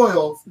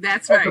spoils.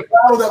 That's right. The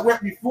battle that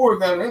went before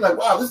them. They're like,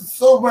 wow, this is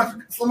so much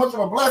of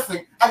a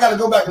blessing. I got to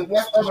go back and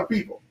bless other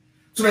people.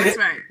 So they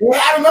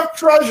had enough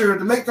treasure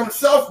to make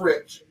themselves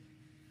rich,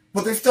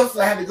 but they still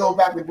had to go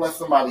back and bless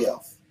somebody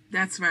else.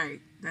 That's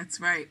right.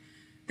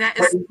 That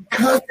is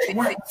because they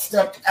went and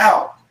stepped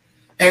out.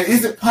 And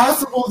is it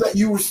possible that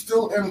you were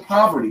still in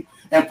poverty?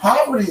 And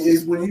poverty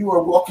is when you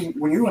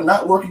are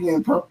not working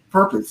in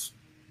purpose.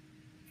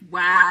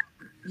 Wow.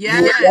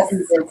 Yes. You are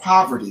walking in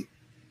poverty.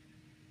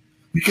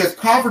 Because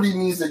poverty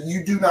means that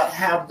you do not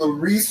have the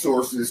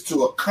resources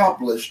to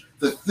accomplish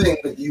the thing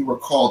that you were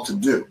called to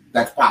do.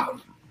 That's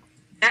poverty.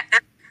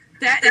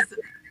 That is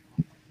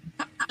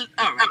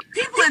all right.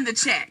 People in the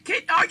chat,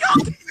 are y'all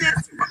getting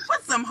this?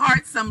 Put some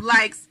hearts, some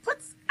likes.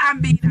 I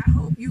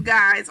hope you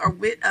guys are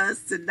with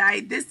us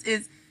tonight. This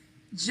is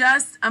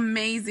just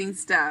amazing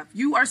stuff.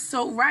 You are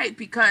so right,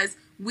 because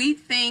we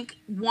think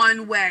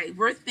one way.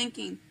 We're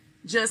thinking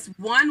just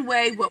one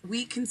way, what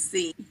we can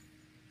see.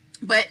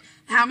 But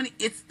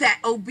it's that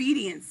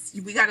obedience.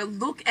 We got to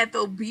look at the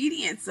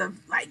obedience of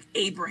like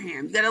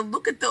Abraham. You got to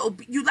look at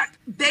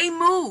they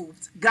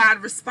moved,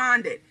 God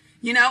responded,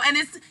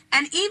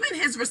 and even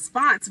his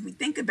response, if we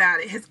think about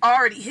it,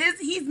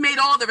 he's made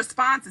all the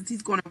responses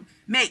he's going to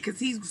make, because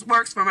he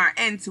works from our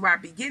end to our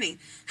beginning.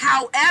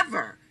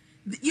 However,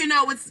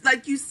 it's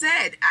like you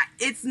said,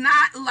 it's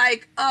not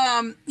like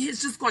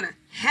it's just going to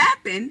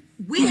happen.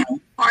 We have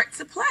a part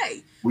to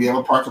play. We have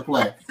a part to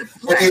play. To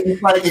play.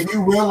 It's like if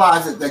you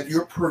realize that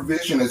your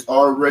provision has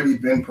already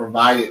been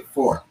provided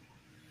for.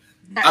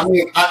 I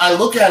mean, I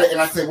look at it and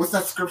I say, what's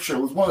that scripture? It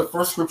was one of the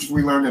first scriptures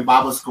we learned in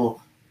Bible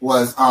school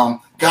was God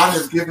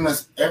has given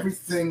us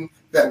everything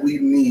that we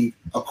need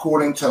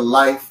according to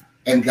life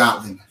and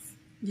godliness.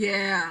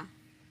 Yeah.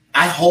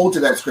 I hold to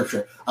that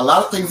scripture. A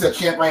lot of things that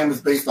Camp Ryan is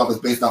based off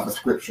of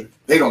scripture.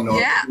 They don't know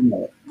yeah. it. You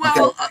know it.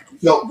 Well, okay?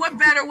 So, what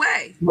better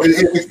way?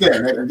 It's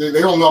there.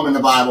 They don't know them in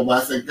the Bible,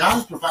 but I say God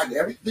has provided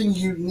everything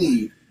you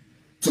need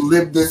to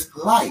live this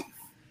life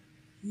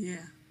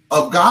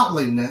of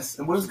godliness.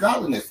 And what is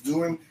godliness?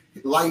 Doing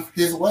life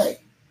His way.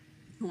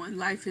 Doing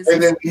life His way.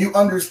 And way. then you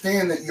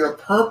understand that your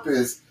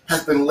purpose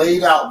has been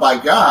laid out by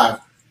God,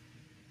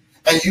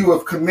 and you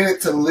have committed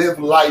to live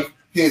life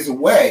His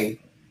way.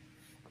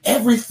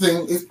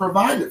 Everything is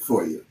provided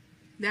for you.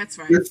 That's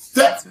right. The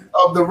steps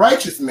of the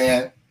righteous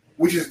man,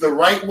 which is the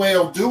right way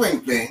of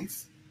doing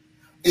things,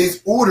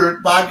 is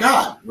ordered by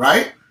God,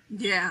 right?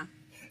 Yeah.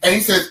 And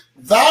He says,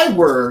 thy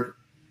word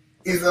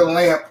is a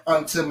lamp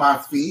unto my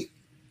feet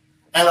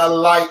and a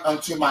light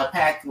unto my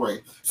pathway.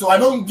 So I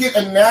don't get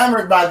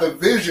enamored by the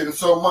vision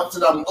so much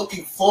that I'm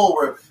looking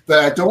forward that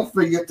I don't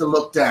forget to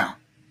look down.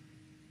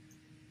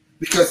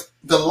 Because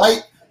the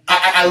light,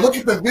 I look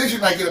at the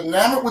vision, I get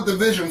enamored with the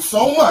vision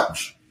so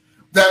much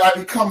that I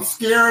become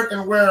scared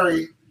and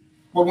wary.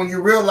 But when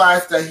you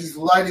realize that He's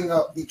lighting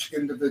up each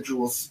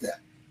individual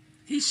step.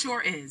 He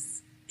sure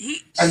is.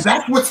 And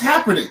that's what's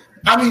happening.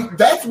 I mean,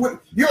 that's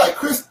what you're like,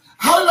 Chris.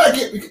 How did I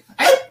get?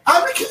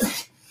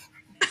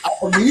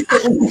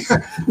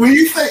 When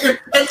you say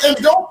and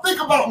don't think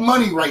about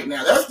money right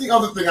now. That's the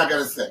other thing I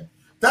gotta say.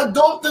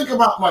 Don't think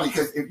about money,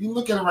 because if you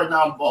look at it right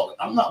now, I'm balling.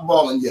 I'm not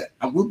balling yet.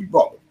 I will be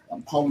balling.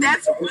 I'm calling.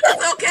 That's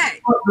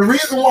okay. But the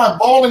reason why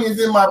balling is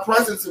in my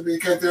presence is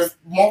because there's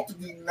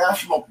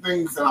multinational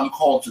things that I'm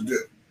called to do.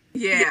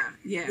 Yeah.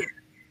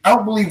 I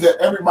don't believe that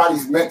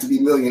everybody's meant to be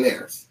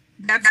millionaires.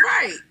 That's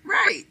right.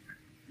 Right.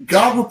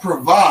 God will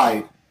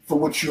provide for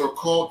what you're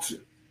called to.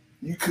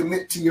 You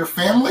commit to your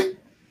family,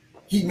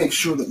 He makes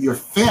sure that your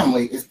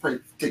family is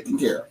taken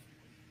care of.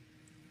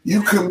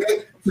 You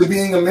commit to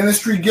being a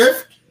ministry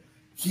gift,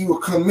 He will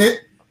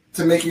commit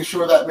to making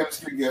sure that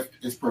ministry gift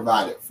is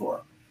provided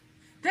for.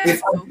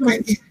 If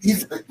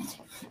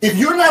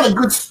you're not a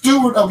good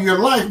steward of your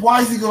life,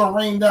 why is He going to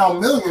rain down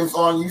millions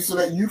on you so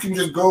that you can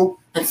just go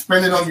and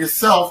spend it on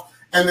yourself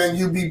and then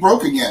you be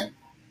broke again?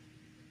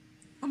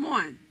 Come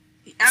on.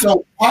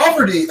 So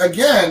poverty,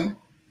 again,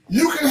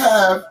 you can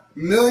have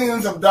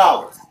millions of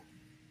dollars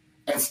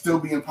and still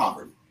be in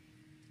poverty.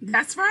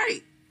 That's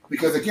right.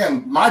 Because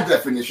again, my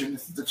definition,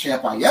 this is the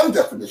Champ I Am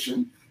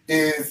definition,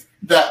 is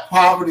that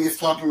poverty is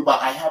talking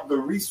about I have the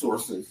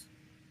resources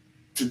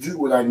to do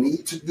what I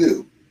need to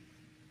do.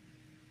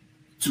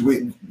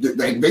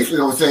 Basically,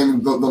 I was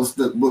saying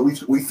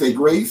what we say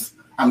grace.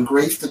 I'm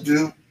graced to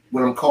do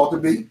what I'm called to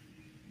be,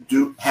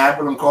 have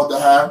what I'm called to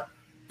have,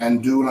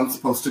 and do what I'm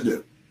supposed to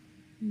do.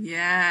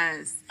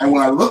 Yes. And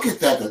when I look at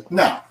that,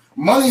 now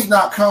money's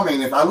not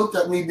coming. If I looked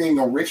at me being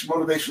a rich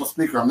motivational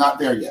speaker, I'm not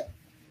there yet.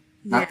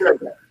 Not there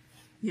yet.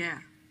 Yeah.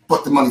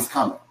 But the money's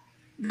coming.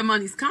 The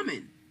money's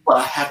coming. But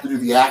I have to do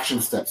the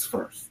action steps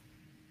first.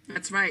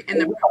 That's right.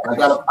 And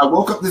I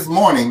woke up this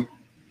morning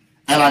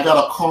and I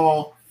got a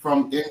call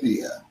from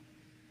India,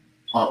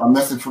 a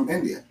message from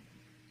India.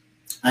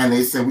 And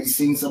they said, we've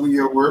seen some of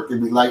your work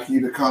and we'd like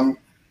you to come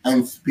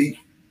and speak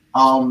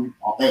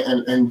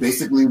and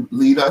basically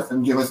lead us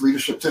and give us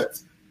leadership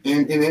tips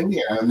in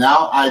India. And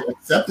now I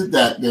accepted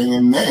that day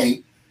in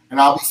May, and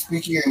I'll be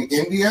speaking in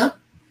India,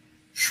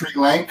 Sri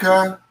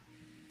Lanka,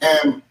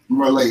 and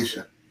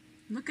Malaysia.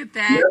 Look at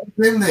that. Never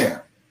been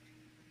there.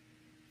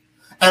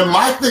 And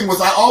my thing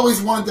was I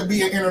always wanted to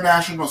be an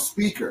international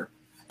speaker.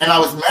 And I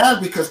was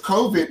mad because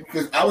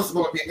because I was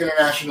going to be an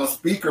international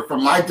speaker. For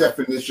my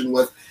definition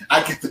was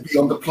I get to be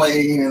on the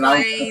plane and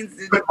I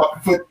put my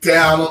foot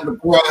down on the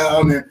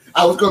ground, and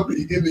I was going to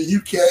be in the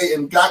UK,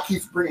 and God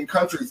keeps bringing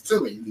countries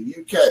to me.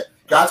 The UK.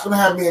 God's going to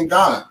have me in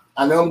Ghana.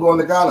 I know I'm going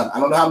to Ghana. I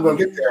don't know how I'm going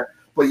to get there,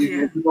 but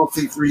you're going to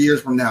see 3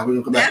 years from now.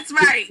 We're going to come back. That's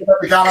right.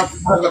 I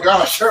have the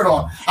Ghana shirt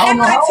on. I don't in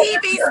know the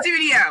TV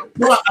studio.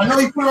 Well, I know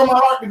He put it on my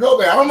heart to go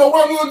there. I don't know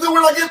what I'm going to do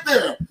when I get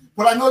there,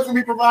 but I know it's going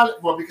to be provided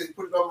for because He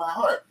put it on my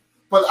heart.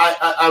 But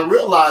I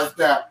realized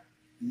that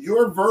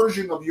your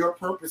version of your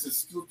purpose is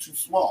still too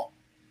small.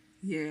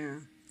 Yeah.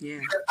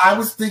 I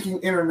was thinking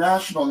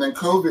international, and then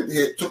COVID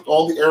hit, took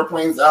all the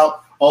airplanes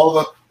out, all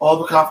the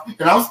conference,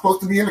 and I was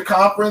supposed to be in the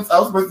conference. I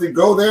was supposed to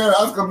go there.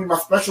 I was going to be my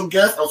special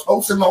guest. I was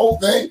hosting the whole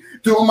thing,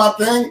 doing my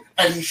thing,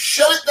 and He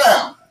shut it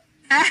down.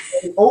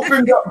 He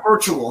opened up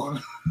virtual.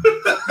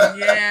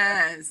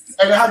 Yes.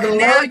 And I had to learn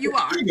now you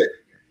are. It,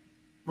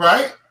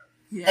 right?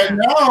 Yeah. And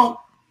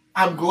now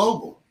I'm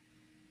global.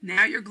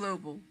 Now you're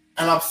global.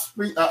 And I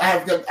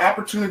have the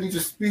opportunity to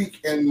speak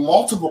in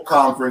multiple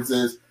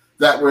conferences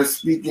that we're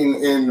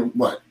speaking in.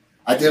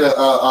 I did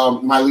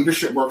my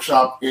leadership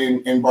workshop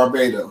in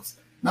Barbados.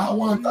 Now I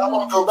want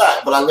to go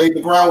back, but I laid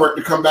the groundwork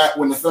to come back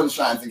when the sun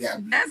shines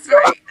again. That's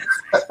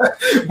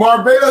right.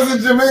 Barbados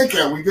and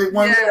Jamaica, we did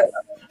one there.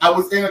 I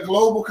was in a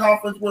global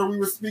conference where we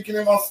were speaking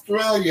in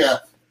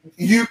Australia,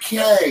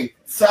 UK,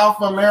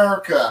 South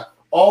America,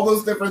 all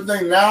those different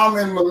things. Now I'm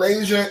in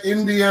Malaysia,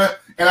 India,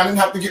 and I didn't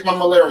have to get my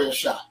malaria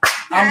shot.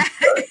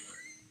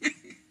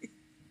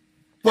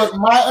 But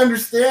my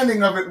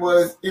understanding of it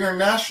was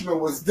international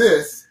was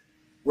this,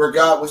 where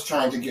God was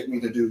trying to get me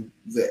to do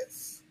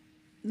this.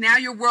 Now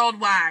you're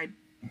worldwide.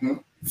 Mm-hmm.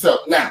 So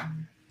now,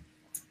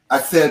 I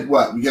said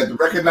what? We got to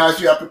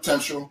recognize you have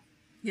potential.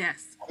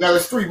 Yes. Now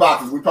there's 3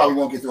 boxes. We probably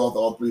won't get through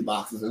all 3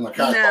 boxes. And I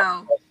kind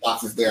of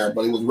boxes there,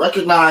 but it was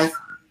recognize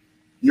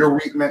your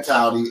weak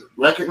mentality,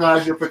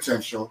 recognize your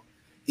potential.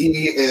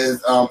 E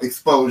is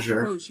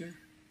exposure.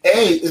 A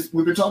is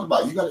we've been talking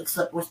about. You got to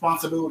accept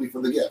responsibility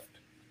for the gift.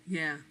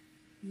 Yeah.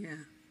 Yeah.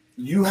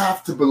 You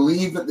have to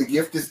believe that the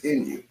gift is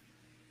in you.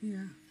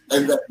 Yeah.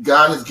 And that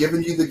God has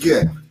given you the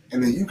gift.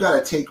 And then you got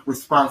to take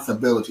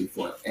responsibility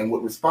for it. And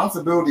what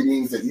responsibility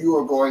means that you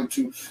are going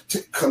to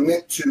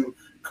commit to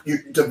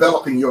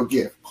developing your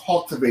gift,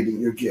 cultivating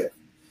your gift,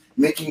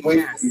 making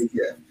way for your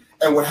gift.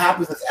 And what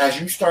happens is as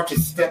you start to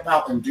step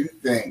out and do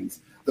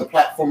things, the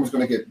platform is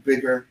going to get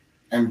bigger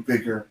and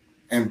bigger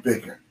and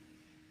bigger.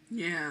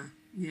 Yeah.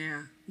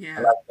 Yeah. Yeah.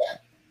 I like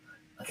that.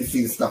 I can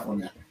see the stuff on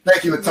that.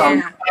 Thank you, Tom.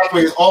 The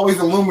pathway is always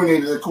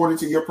illuminated according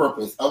to your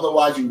purpose.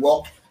 Otherwise, you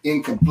walk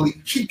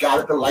incomplete. She got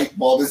it. The light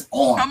bulb is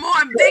on. Come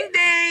on, ding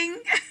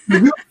ding.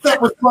 You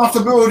accept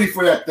responsibility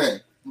for that thing.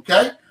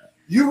 Okay?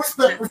 You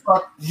respect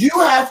responsibility. You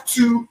have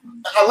to,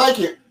 I like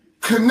it,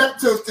 connect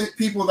to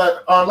people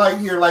that are like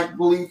here, like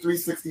Believe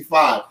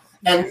 365.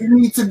 And you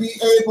need to be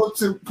able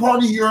to,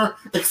 part of your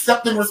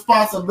accepting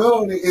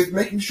responsibility is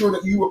making sure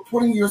that you are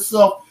putting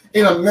yourself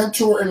in a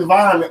mentor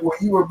environment where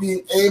you are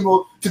being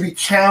able to be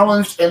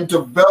challenged and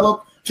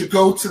developed to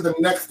go to the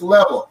next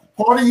level.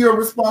 Part of your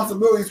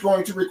responsibility is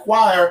going to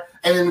require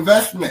an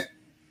investment.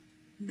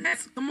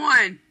 Yes, come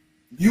on.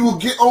 You will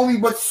get only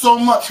but so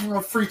much from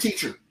a free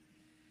teacher.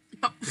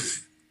 Oh,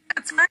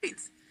 that's right.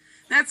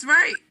 That's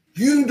right.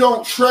 You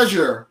don't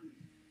treasure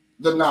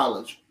the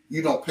knowledge.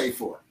 You don't pay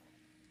for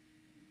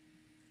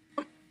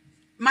it.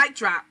 Mic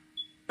drop.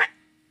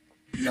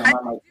 No, I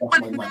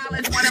want to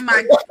acknowledge one of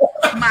my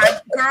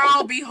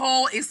Girl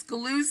Behold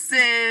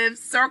exclusive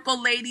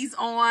Circle ladies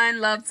on.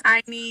 Love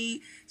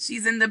Tiny.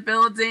 She's in the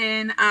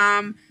building.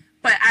 But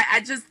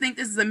I just think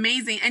this is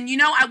amazing. And, you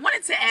know, I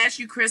wanted to ask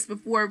you, Chris,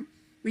 before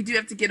we do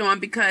have to get on,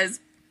 because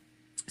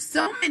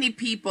so many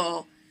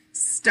people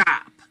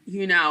stop,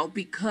 you know,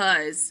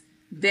 because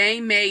they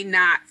may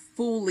not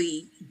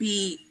fully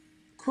be,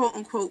 quote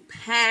unquote,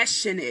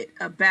 passionate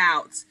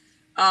about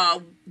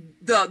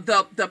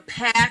the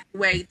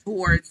pathway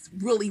towards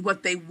really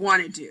what they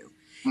want to do.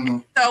 Mm-hmm.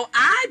 So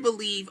I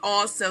believe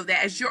also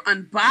that as you're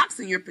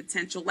unboxing your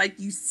potential, like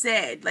you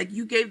said, like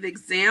you gave the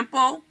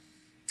example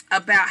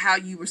about how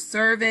you were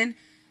serving,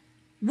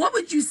 what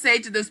would you say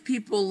to those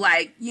people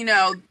like, you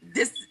know,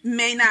 this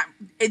may not,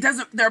 it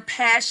doesn't, their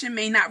passion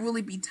may not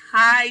really be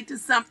tied to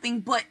something,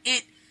 but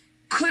it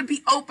could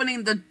be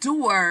opening the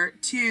door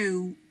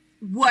to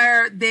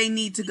where they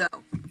need to go?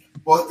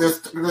 Well, there's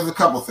a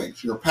couple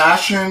things. Your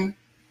passion,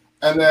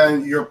 and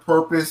then your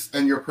purpose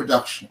and your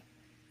production.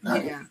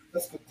 Yeah.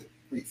 That's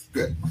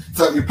good.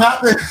 So your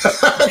passion.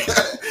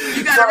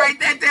 You got to write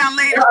that down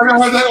later. I got to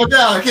write that one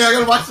down. Okay, I got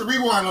to watch the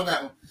rewind on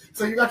that one.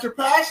 So you got your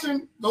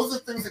passion. Those are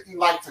things that you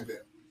like to do.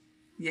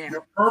 Yeah.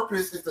 Your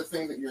purpose is the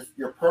thing that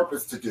your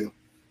purpose to do,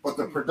 but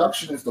the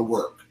production is the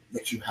work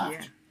that you have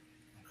to.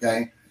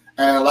 Okay.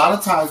 And a lot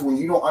of times when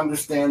you don't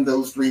understand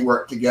those 3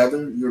 work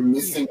together, you're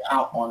missing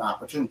out on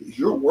opportunities.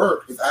 Your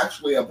work is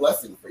actually a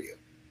blessing for you.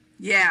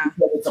 Yeah.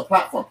 Because it's a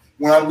platform.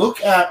 When I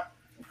look at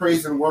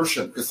praise and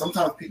worship, because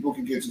sometimes people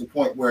can get to the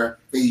point where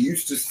they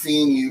used to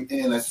seeing you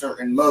in a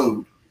certain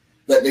mode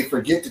that they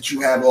forget that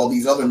you have all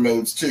these other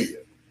modes to you.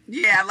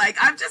 Yeah, like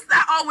I'm just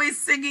not always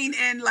singing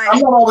in like.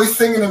 I'm not always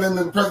singing in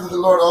the presence of the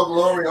Lord, oh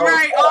glory.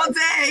 Right, all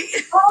day.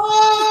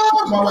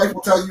 Oh, my wife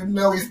will tell you,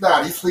 no, he's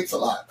not. He sleeps a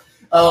lot.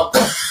 Okay.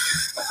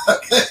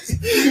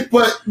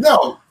 But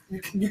no,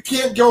 you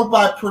can't go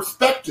by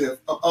perspective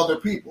of other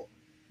people.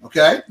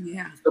 Okay?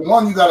 Yeah. The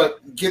one, you got to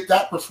get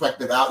that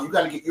perspective out. You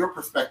got to get your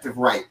perspective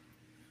right.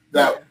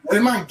 That what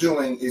am I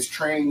doing is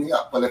training me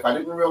up. But if I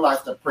didn't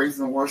realize that praise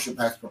and worship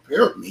has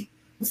prepared me,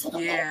 it's all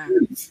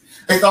the bees.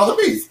 It's all the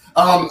bees.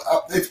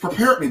 It's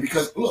prepared me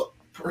because, look,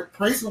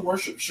 praise and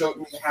worship showed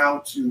me how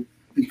to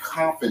be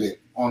confident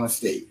on a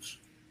stage.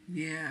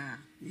 Yeah,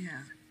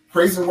 yeah.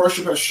 Praise and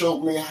worship has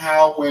showed me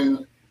how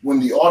when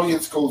the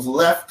audience goes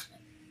left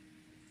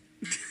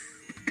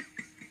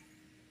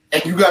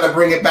and you got to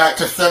bring it back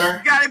to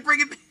center. You got to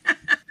bring it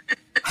back.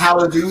 How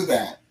to do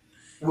that.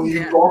 When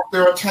you lost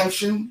their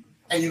attention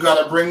and you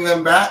got to bring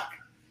them back,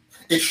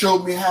 it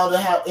showed me how to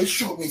have, it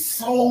showed me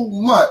so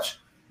much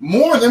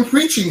more than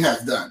preaching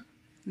has done.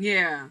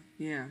 Yeah,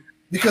 yeah.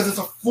 Because it's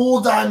a full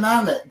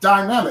dynamic.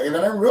 And I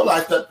didn't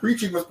realize that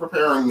preaching was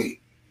preparing me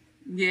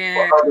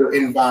for other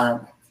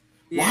environments.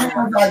 Yeah.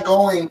 Why was I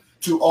going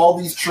to all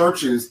these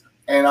churches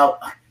and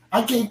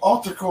I gave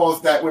altar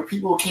calls that where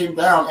people came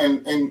down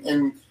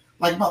and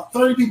like about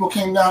 30 people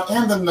came down,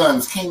 and the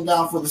nuns came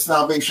down for the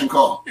salvation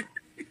call.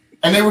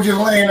 And they were just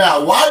laying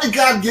out. Why did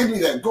God give me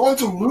that? Going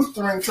to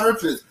Lutheran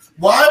churches.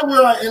 Why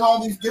were I in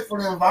all these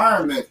different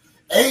environments?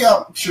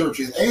 AME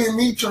churches,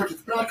 AME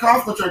churches,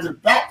 Pentecostal churches,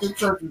 Baptist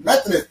churches,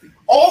 Methodist,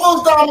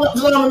 all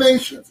those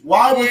denominations.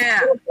 Why was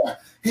that?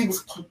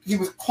 He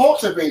was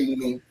cultivating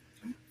me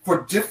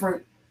for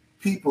different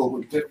people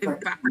with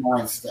different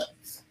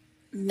mindsets.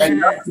 Yeah.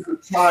 And that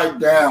was tied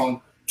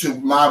down to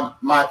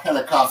my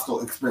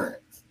Pentecostal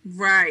experience.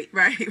 Right.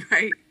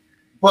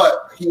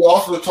 But he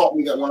also taught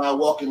me that when I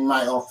walk in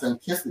my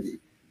authenticity,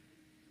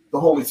 the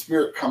Holy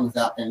Spirit comes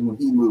out, and when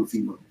he moves, he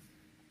moves.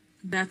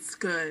 That's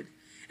good.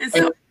 And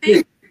so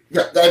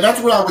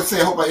that's what I would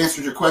say. I hope I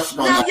answered your question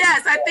on that.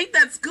 Yes, I think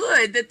that's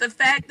good, that the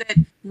fact that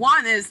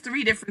one is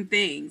three different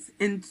things.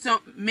 And so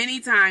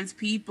many times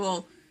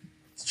people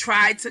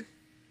try to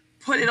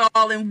put it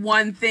all in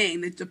one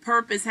thing, that the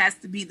purpose has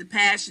to be the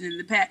passion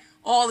and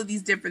all of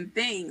these different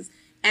things.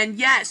 And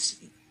yes,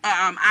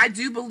 I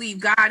do believe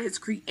God has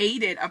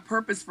created a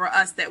purpose for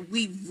us that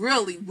we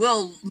really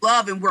will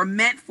love and we're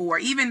meant for.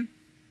 Even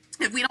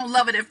if we don't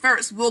love it at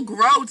first, we'll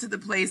grow to the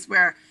place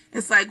where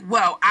it's like,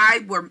 well,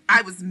 I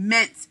was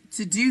meant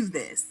to do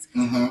this.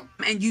 Mm-hmm.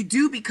 And you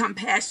do become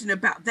passionate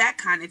about that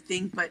kind of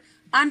thing, but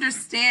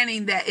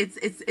understanding that it's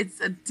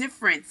a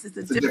difference. It's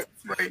a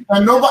difference.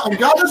 And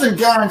God doesn't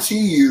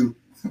guarantee you.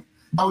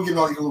 I would get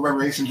all these little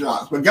revelation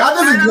jobs, but God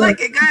doesn't. I like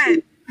it. Go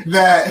ahead.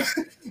 That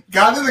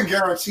God doesn't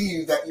guarantee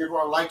you that you're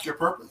going to like your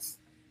purpose.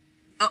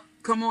 Oh,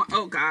 come on.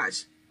 Oh,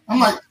 gosh. I'm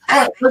like,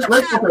 all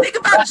right, think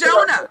about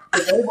Jonah.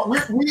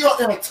 We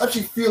are in a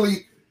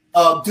touchy-feely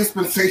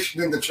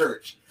dispensation in the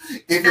church.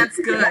 That's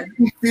good. If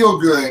you feel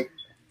good,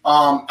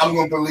 I'm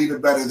going to believe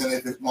it better than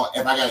if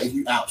I got to give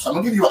you ouch. So I'm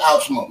going to give you an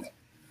ouch moment.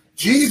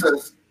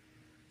 Jesus,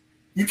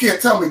 you can't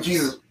tell me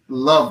Jesus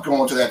loved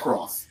going to that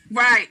cross.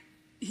 Right.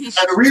 And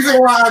the reason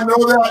why I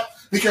know that,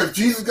 because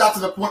Jesus got to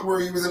the point where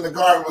he was in the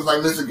garden and was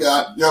like, listen,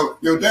 God,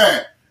 yo,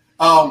 Dad,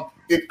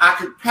 if I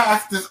could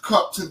pass this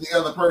cup to the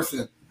other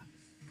person,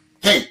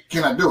 hey,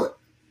 can I do it?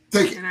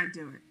 Take it. Can I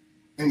do it?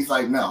 And he's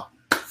like, no.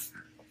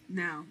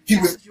 No. He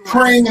was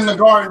praying in the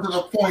garden to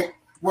the point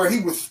where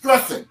he was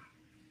stressing.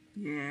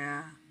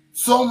 Yeah.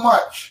 So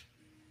much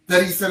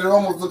that he said it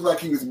almost looked like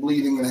he was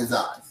bleeding in his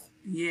eyes.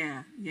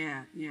 Yeah.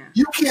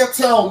 You can't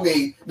tell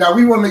me. Now,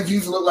 we want to make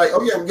Jesus look like,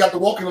 oh, yeah, we got the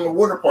walking on the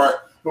water part.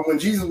 But when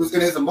Jesus was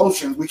in his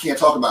emotions, we can't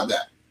talk about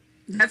that.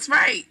 That's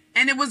right.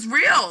 And it was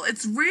real.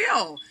 It's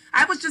real.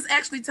 I was just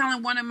actually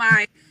telling one of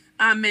my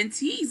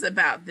mentees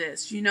about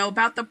this,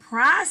 about the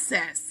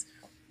process.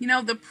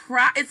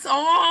 It's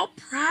all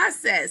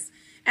process.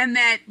 And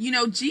that,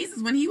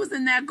 Jesus, when he was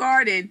in that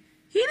garden,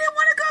 he didn't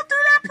want to go through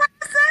that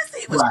process.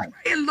 He was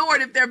praying,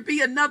 Lord, if there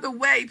be another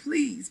way,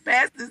 please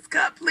pass this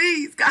cup,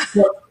 please, God.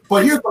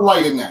 But here's the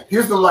light in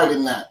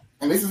that.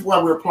 And this is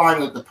why we're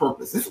applying it to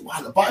purpose. This is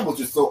why the Bible is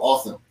just so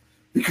awesome.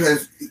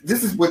 Because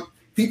this is what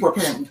people are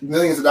paying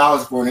millions of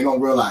dollars for, and they don't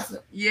realize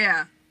it.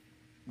 Yeah.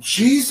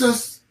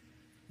 Jesus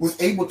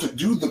was able to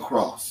do the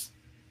cross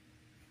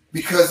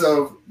because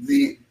of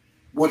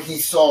what he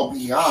saw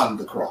beyond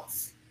the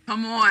cross.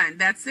 Come on.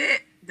 That's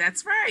it.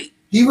 That's right.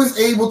 He was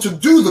able to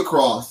do the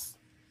cross,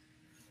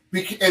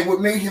 and what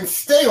made him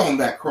stay on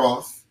that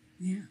cross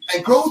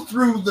and go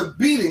through the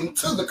beating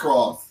to the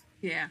cross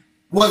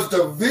was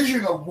the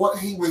vision of what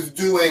he was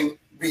doing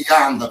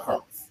beyond the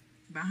cross.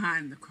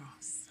 Behind the cross.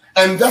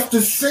 And that's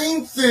the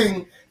same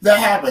thing that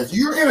happens.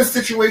 You're in a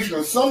situation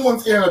or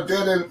someone's in a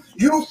dead end.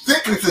 You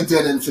think it's a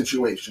dead end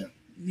situation.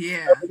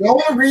 Yeah. And the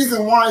only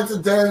reason why it's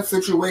a dead end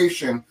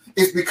situation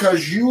is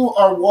because you're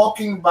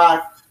walking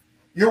by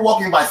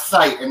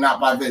sight and not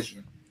by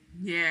vision.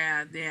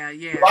 Yeah.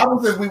 The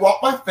Bible says we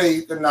walk by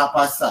faith and not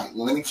by sight.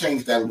 Well, let me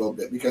change that a little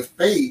bit, because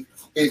faith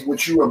is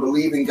what you are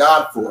believing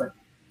God for.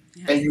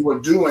 Yes. And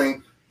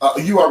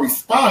you are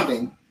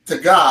responding to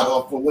God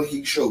or for what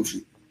he showed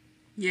you.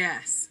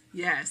 Yes.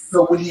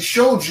 So what he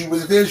showed you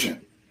was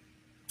vision.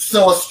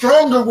 So a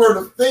stronger word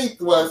of faith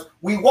was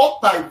we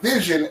walk by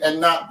vision and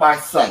not by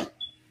sight.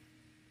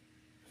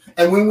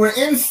 And when we're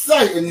in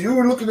sight, and you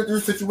were looking at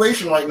your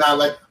situation right now,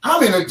 like,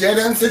 I'm in a dead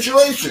end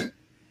situation.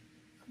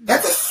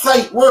 That's a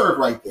sight word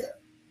right there.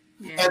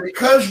 Yeah. And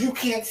because you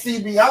can't see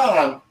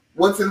beyond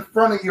what's in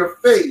front of your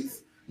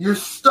face, you're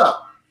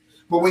stuck.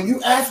 But when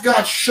you ask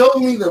God, show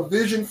me the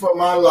vision for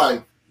my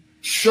life,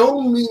 show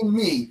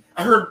me.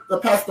 I heard the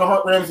Pastor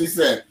Hart Ramsey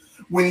said,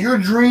 when you're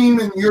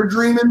dreaming,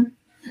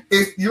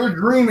 if your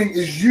dreaming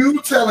is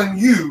you telling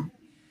you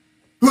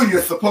who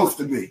you're supposed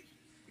to be.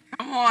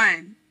 Come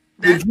on.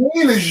 The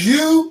dream is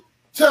you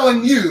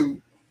telling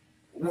you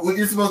what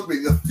you're supposed to be.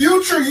 The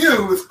future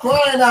you is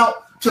crying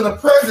out to the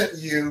present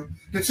you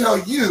to tell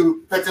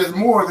you that there's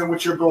more than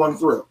what you're going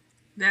through.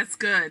 That's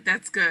good.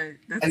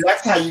 And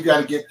that's how you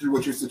got to get through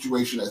what your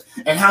situation is.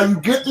 And how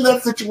you get through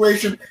that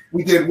situation,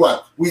 we did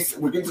what? We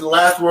get to the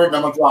last word, and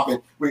I'm going to drop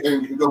it.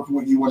 And you go for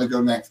what you want to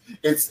go next.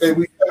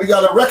 We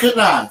got to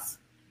recognize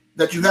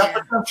that you have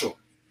potential.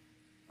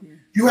 Yeah.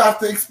 You have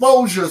to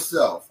expose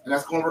yourself, and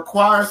that's going to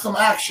require some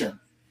action.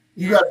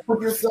 You got to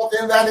put yourself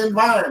in that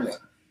environment.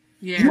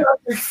 Yeah. You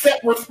have to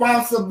accept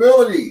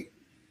responsibility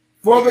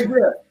for the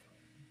gift.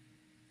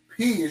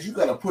 P is you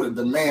got to put a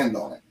demand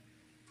on it.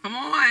 Come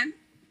on.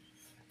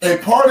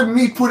 And part of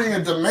me putting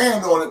a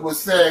demand on it was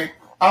saying,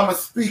 I'm a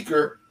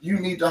speaker. You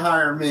need to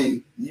hire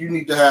me. You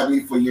need to have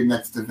me for your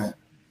next event.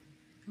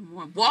 Come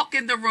on. Walk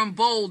in the room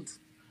bold.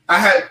 I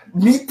had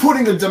me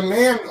putting a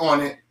demand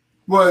on it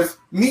was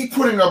me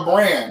putting a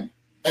brand.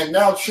 And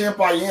now Champ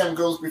I Am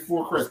goes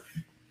before Chris.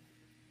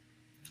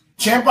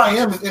 Champ I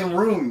Am is in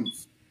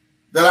rooms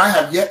that I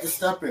have yet to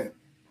step in.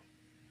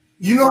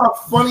 You know how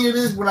funny it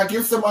is when I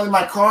give somebody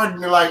my card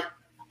and they're like,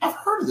 I've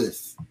heard of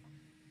this.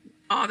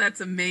 Oh,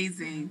 that's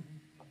amazing.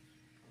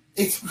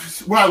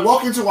 It's when I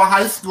walk into a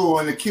high school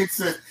and the kid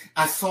says,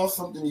 I saw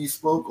something you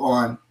spoke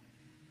on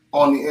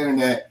the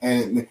internet,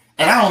 and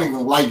I don't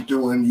even like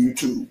doing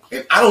YouTube.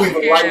 And I don't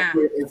even like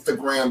doing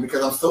Instagram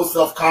because I'm so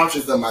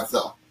self-conscious of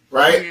myself,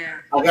 right? Yeah.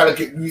 I got to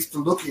get used to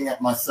looking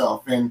at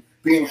myself and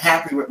being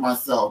happy with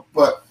myself.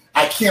 But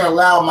I can't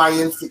allow my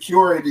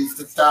insecurities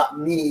to stop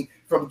me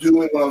from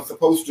doing what I'm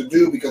supposed to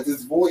do, because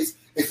this voice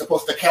is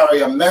supposed to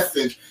carry a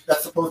message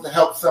that's supposed to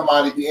help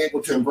somebody be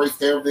able to embrace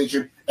their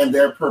vision and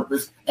their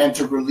purpose and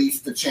to release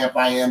the champ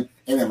I am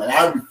in them. And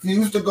I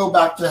refuse to go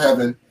back to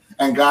heaven.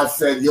 And God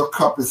said, your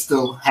cup is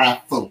still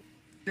half full.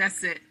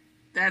 That's it.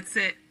 That's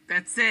it.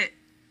 That's it.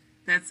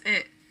 That's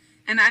it.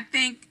 And I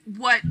think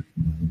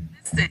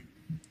listen,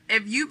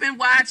 if you've been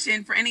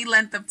watching for any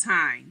length of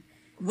time,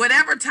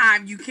 whatever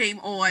time you came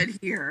on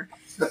here,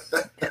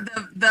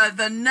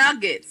 the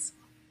nuggets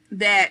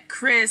that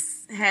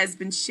Chris has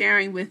been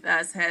sharing with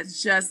us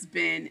has just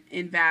been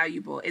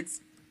invaluable. It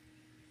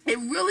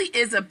really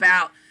is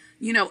about,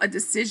 a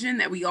decision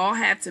that we all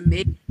have to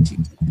make to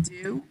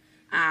do,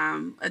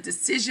 a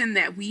decision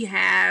that we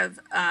have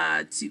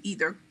to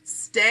either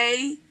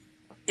stay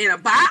in a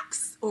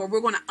box or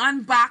we're going to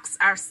unbox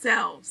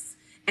ourselves.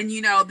 And,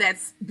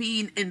 that's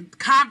being in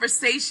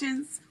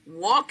conversations,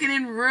 walking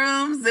in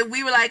rooms that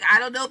we were like, I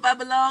don't know if I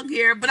belong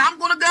here, but I'm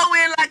going to go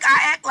in like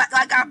I act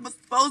like I'm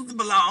supposed to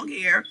belong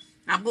here.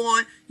 I'm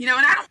going, and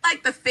I don't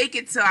like the fake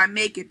it till I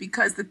make it,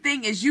 because the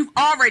thing is, you've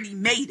already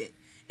made it.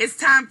 It's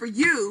time for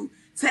you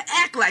to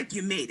act like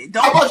you made it.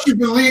 How about you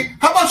believe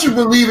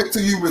it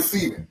till you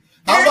receive it?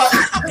 How about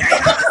okay, I'm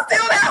going to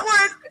steal that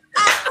one.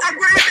 I'm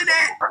grabbing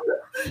that.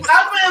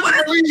 I plan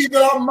to believe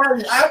that I'm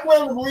mighty. I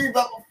plan to believe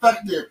that I'm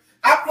effective.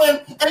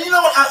 And you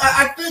know what?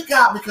 I thank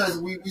God, because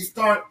we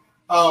start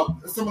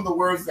some of the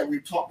words that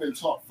we've been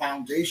taught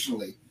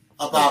foundationally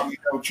about, so many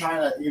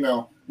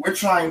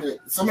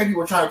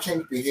people are trying to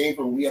change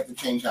behavior. We have to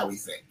change how we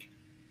think.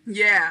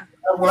 Yeah.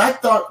 When I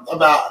thought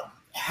about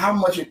how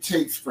much it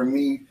takes for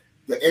me,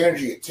 the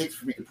energy it takes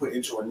for me to put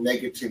into a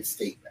negative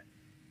statement.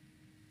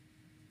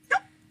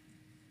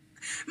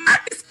 My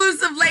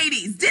exclusive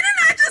ladies, didn't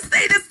I just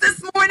say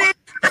this morning?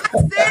 I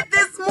said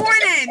this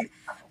morning.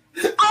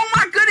 Oh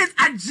my goodness,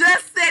 I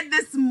just said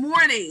this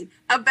morning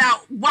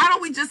about why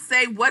don't we just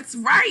say what's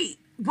right?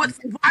 Why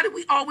do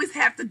we always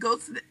have to go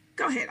to the...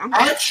 Go ahead.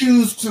 I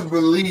choose to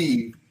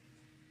believe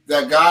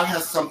that God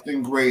has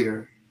something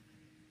greater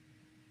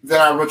than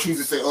I would choose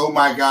to say, oh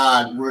my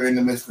God, we're in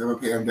the midst of a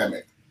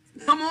pandemic.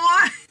 Come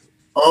on.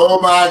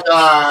 Oh my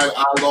God,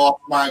 I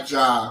lost my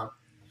job.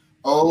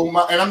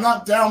 And I'm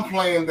not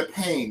downplaying the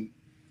pain.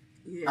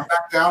 Yeah.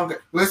 I'm not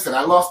listen,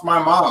 I lost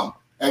my mom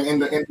in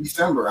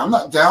December. I'm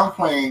not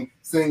downplaying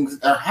things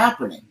that are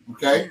happening.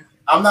 Okay. Yeah.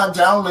 I'm not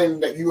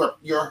downplaying that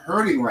you're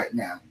hurting right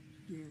now.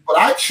 Yeah. But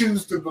I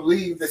choose to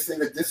believe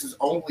that this is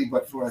only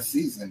but for a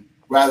season,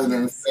 rather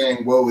than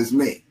saying woe is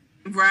me.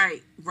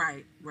 Right.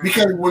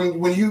 Because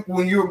when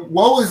you're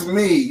woe is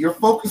me, you're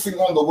focusing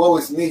on the woe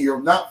is me.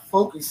 You're not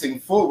focusing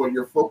forward,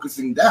 you're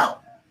focusing down.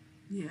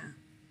 Yeah.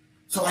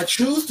 So I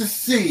choose to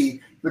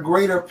see the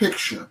greater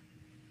picture.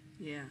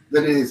 Yeah.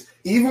 That is,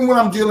 even when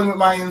I'm dealing with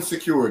my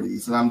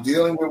insecurities and I'm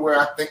dealing with where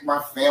I think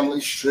my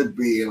family should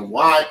be and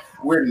why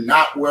we're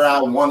not where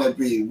I want to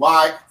be,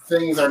 why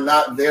things are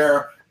not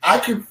there, I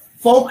can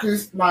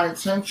focus my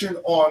attention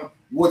on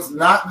what's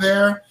not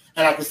there,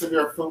 and I can sit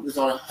there and focus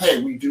on,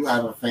 hey, we do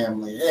have a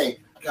family. Hey,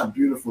 I got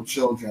beautiful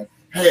children.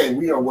 Hey,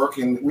 we are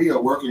working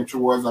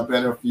towards a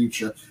better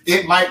future.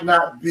 It might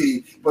not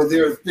be, but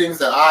there are things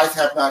that eyes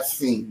have not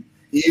seen.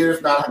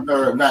 Ears not have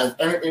heard, not has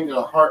entered into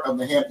the heart of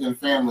the Hampton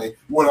family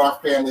what our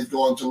family is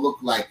going to look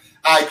like.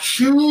 I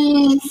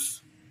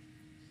choose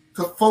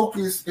to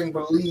focus and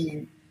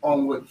believe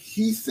on what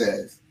he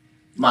says,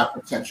 my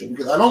potential,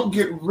 because I don't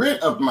get rid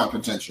of my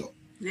potential.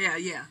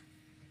 Yeah.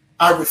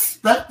 I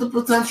respect the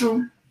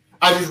potential.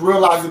 I just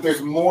realize that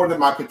there's more to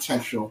my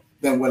potential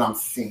than what I'm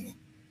seeing.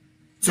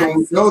 So when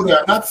we go there,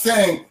 I'm not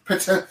saying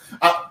potential.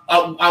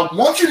 I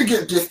want you to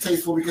get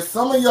distasteful, because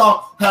some of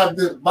y'all have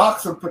this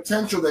box of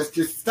potential that's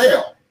just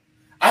stale.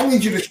 I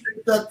need you to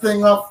shake that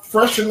thing up,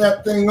 freshen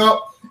that thing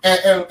up,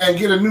 and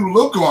get a new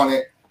look on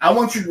it. I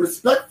want you to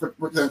respect the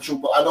potential,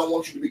 but I don't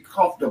want you to be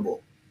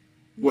comfortable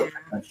with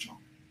potential.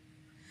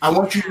 I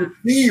want you to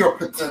see your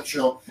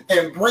potential,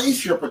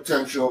 embrace your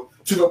potential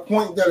to the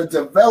point that it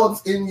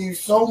develops in you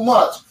so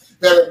much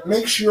that it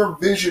makes your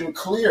vision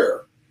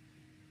clear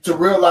to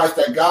realize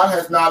that God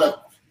has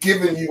not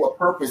given you a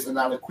purpose and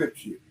not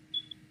equipped you.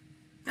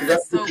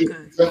 That's so what your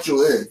good.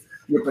 potential is.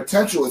 Your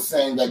potential is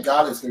saying that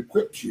God has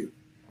equipped you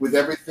with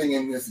everything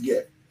in this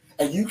gift.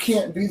 And you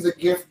can't be the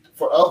gift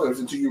for others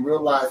until you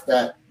realize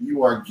that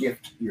you are a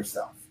gift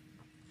yourself.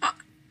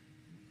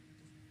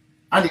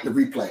 I need the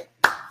replay.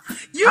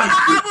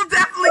 I will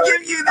definitely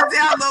give you the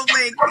download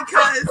link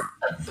because,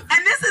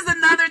 and this is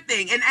another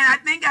thing, and I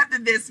think after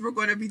this we're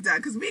going to be done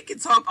because we can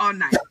talk all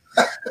night.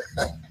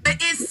 But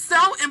it's so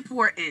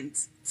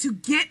important to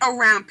get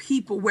around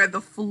people where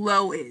the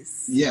flow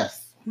is.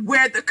 Yes.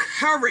 Where the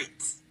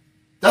current.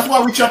 That's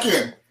why we check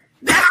in.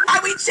 That's why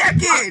we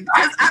check in.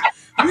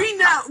 We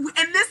know,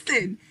 and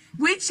listen,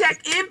 we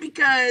check in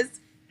because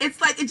it's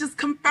like it just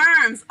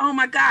confirms, oh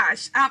my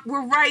gosh,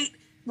 we're right.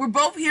 We're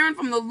both hearing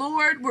from the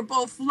Lord. We're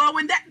both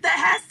flowing. That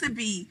has to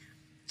be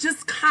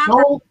just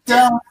don't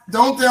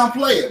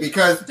downplay it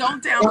because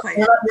don't downplay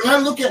it. When I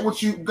look at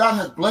what God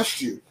has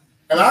blessed you,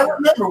 and I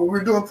remember when we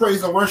were doing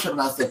praise and worship,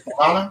 and I said,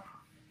 Delana,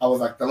 I was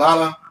like,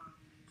 Delana,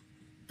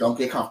 don't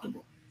get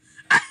comfortable.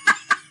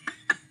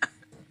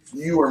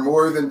 You are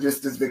more than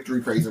just this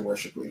victory praise and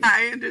worship leader.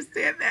 I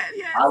understand that.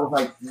 Yeah. I was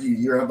like,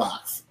 you're in a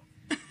box.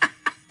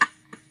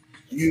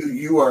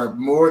 you are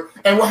more.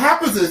 And what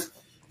happens is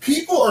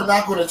people are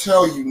not going to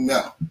tell you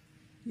no.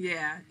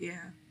 Yeah.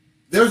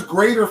 There's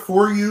greater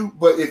for you,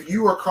 but if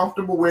you are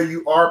comfortable where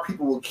you are,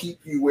 people will keep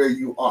you where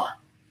you are.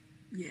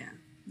 Yeah.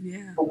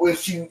 But when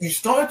you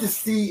start to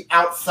see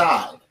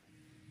outside,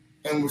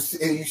 and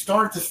you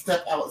started to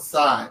step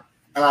outside,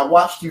 and I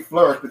watched you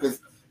flourish because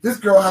this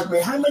girl has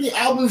made how many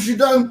albums you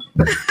done?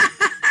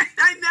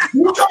 I know.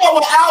 You talking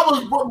about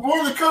albums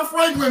more than Kirk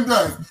Franklin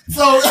does.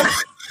 So,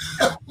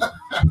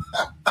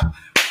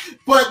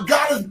 but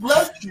God has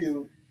blessed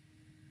you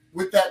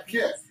with that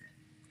gift.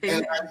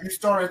 And you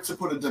started to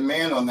put a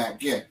demand on that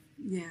gift.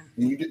 Yeah.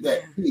 And you did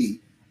that key.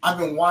 I've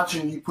been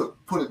watching you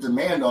put a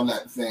demand on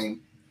that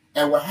thing.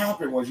 And what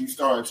happened was you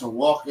started to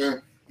walk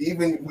in.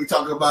 Even we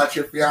talk about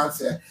your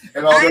fiance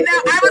and all. I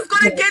know. I was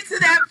going to get to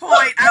that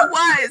point. I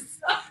was,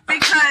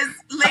 because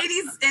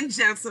ladies and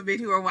gentlemen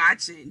who are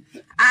watching,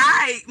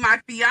 my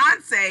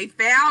fiance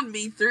found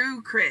me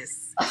through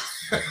Chris.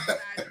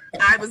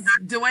 I was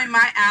doing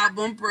my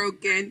album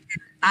Broken.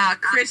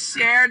 Chris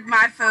shared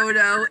my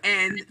photo,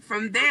 and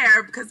from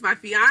there, because my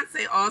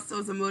fiance also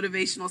is a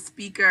motivational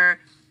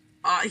speaker,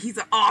 he's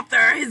an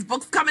author. His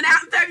book's coming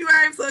out in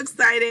February. I'm so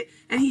excited,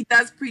 and he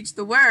does preach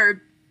the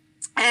word.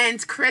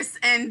 And Chris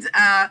and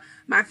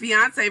my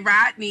fiance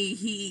Rodney,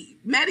 he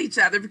met each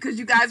other because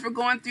you guys were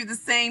going through the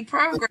same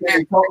program.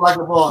 Like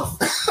a boss.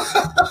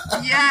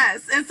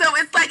 Yes, and so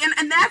it's like,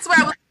 and that's what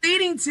I was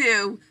leading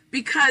to,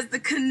 because the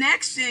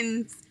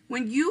connections,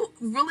 when you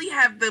really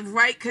have the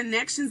right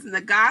connections and the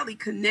godly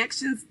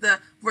connections, the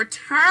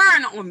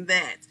return on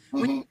that,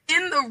 when you're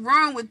in the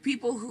room with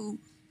people who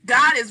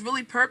God has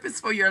really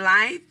purposed for your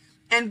life,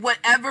 and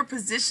whatever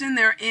position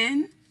they're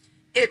in,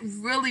 it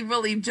really,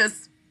 really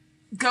just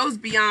goes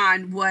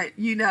beyond what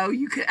you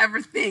could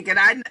ever think. And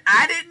I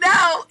didn't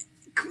know.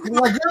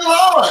 Like, good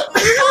Lord.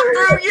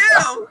 Through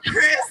you,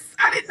 Chris.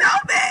 I didn't know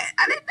that.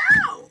 I didn't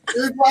know.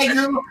 It's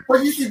like,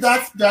 but you see,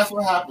 that's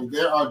what happened.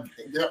 There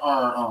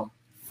are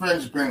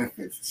fringe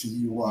benefits to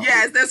you.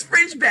 Yes, there's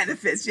fringe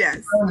benefits.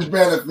 Yes, fringe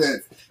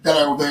benefits that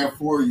are there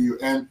for you,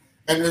 and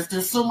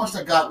there's so much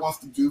that God wants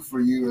to do for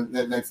you, and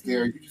that's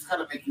there. You just got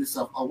to make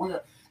yourself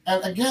aware.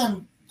 And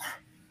again,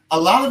 a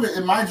lot of it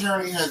in my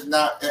journey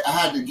I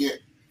had to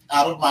get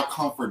out of my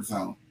comfort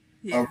zone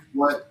of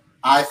what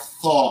I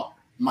thought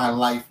my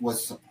life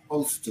was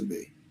supposed to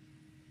be.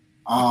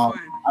 I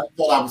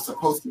thought I was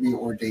supposed to be an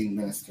ordained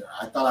minister.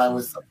 I thought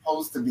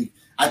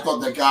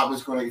that God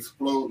was going to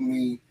explode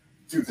me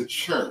through the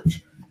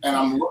church. And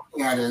I'm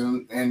looking at it,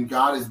 and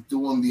God is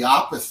doing the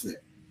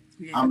opposite.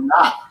 Yeah. I'm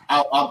not.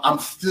 I'm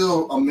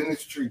still a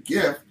ministry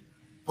gift,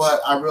 but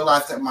I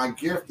realized that my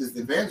gift is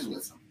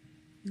evangelism.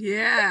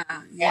 Yeah.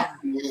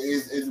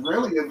 Is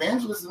really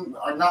evangelism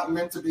are not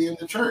meant to be in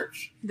the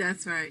church.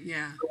 That's right.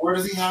 Yeah. So where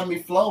does he have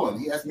me flowing?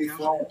 He has me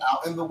flowing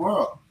out in the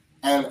world,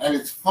 and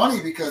it's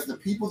funny because the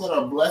people that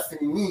are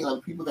blessing me are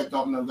the people that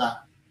don't know God,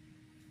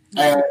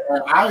 and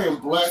I am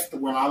blessed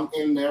when I'm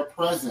in their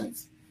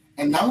presence.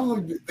 And not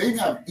only do they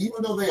have,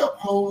 even though they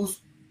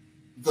oppose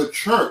the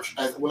church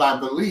as what I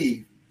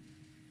believe,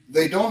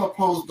 they don't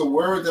oppose the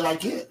word that I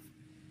give.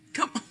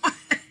 Come on.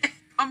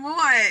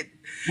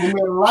 When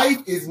their life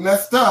is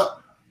messed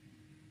up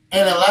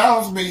and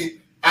allows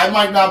me, I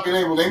might not be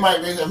able, they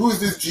say, who is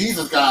this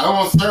Jesus guy? I don't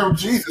want to serve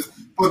Jesus.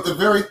 But the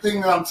very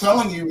thing that I'm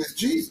telling you is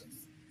Jesus.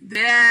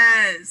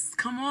 Yes.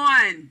 Come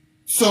on.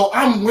 So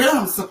I'm where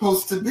I'm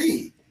supposed to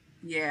be.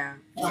 Yeah.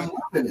 I'm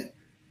loving it.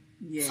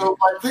 Yeah. So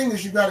my thing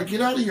is you got to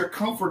get out of your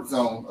comfort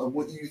zone of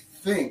what you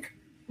think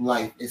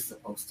life is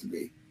supposed to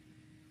be.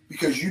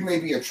 Because you may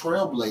be a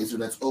trailblazer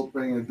that's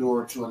opening a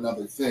door to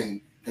another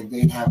thing that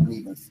they haven't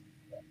even seen.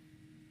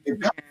 If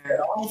God,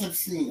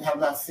 eyes have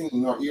not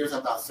seen, nor ears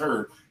have not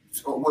heard,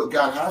 what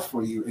God has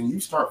for you, and you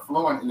start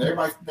flowing, and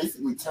everybody's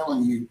basically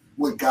telling you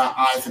what God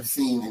eyes have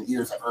seen and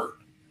ears have heard.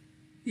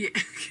 Yeah.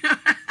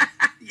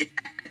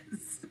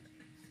 Yes.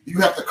 You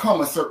have to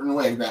come a certain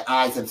way that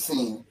eyes have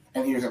seen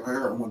and ears have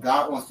heard. And what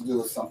God wants to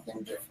do is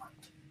something different.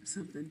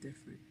 Something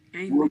different.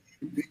 Amen. Will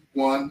you be,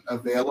 one,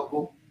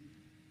 available?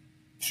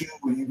 Two,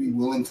 will you be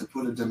willing to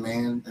put a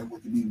demand, and will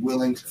you be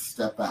willing to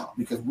step out?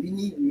 Because we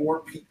need more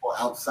people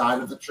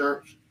outside of the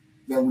church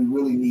than we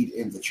really need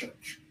in the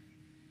church.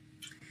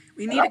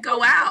 We need to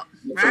go out,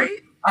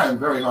 right? I am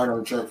very hard on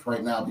the church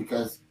right now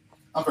because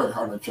I'm very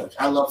hard on the church.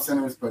 I love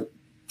sinners, but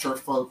church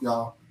folk,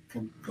 y'all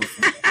can go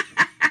somewhere.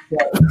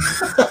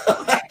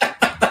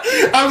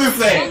 I'm just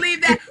saying.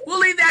 We'll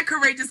leave that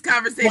courageous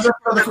conversation.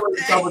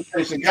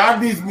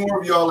 God needs more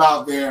of y'all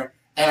out there.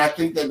 And I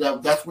think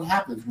that's what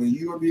happens. When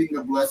you are being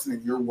a blessing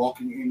and you're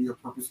walking in your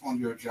purpose on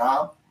your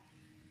job,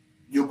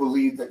 you'll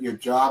believe that your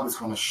job is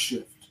going to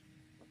shift.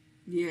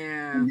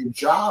 Yeah. And your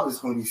job is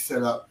going to be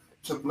set up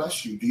to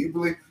bless you. Do you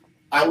believe?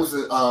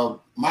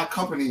 My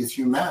company is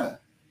Humana,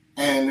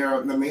 and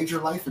they're the major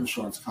life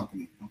insurance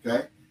company.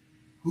 Okay.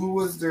 Who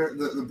was the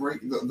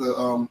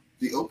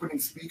opening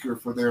speaker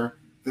for their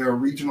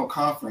regional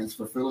conference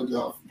for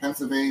Philadelphia,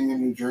 Pennsylvania,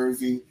 New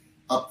Jersey,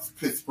 up to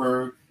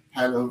Pittsburgh?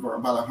 Had over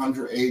about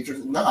 100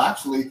 agents. No,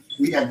 actually,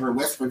 we had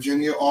West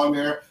Virginia on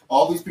there.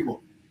 All these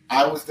people.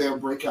 I was their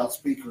breakout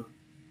speaker,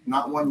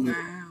 not 1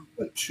 year,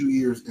 but 2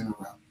 years in a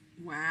row.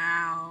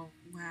 Wow.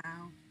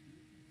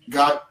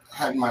 God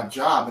had my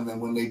job, and then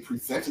when they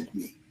presented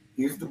me,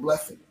 here's the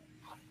blessing.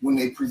 When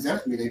they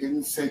presented me, they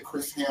didn't say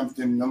Chris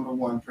Hampton,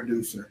 #1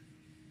 producer.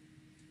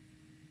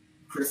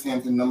 Chris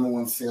Hampton,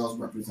 #1 sales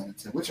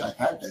representative, which I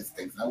had those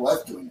things. I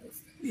was doing those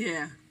things.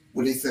 Yeah.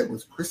 What they said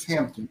was Chris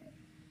Hampton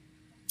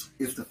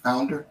is the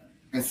founder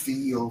and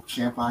CEO of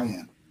Champ I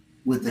Am,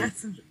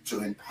 to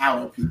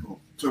empower people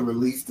to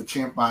release the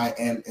Champ I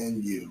Am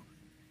in you.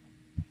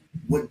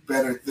 What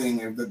better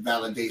thing of the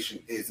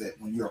validation is it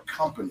when your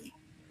company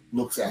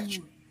looks at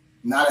you,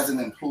 not as an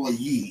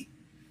employee,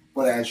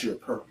 but as your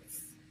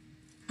purpose?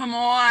 Come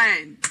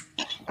on.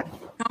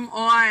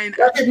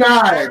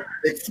 Recognize,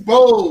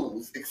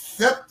 expose,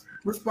 accept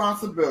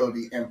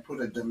responsibility, and put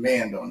a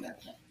demand on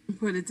that thing.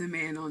 Put a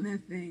demand on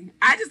that thing.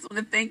 I just want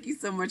to thank you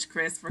so much,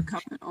 Chris, for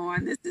coming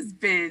on. This has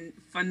been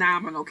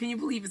phenomenal. Can you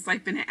believe it's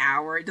like been an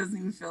hour? It doesn't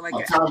even feel like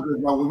an hour.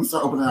 When we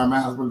start opening our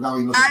mouths, we're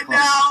going to look I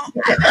know.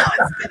 It's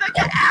been like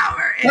an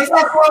hour. That's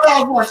not 4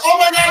 hours. Oh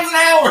my God, it's an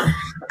hour.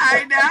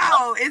 I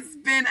know. It's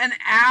been an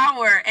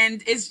hour,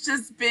 and it's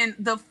just been,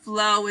 the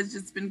flow has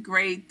just been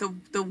great.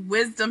 The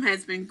wisdom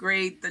has been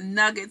great. The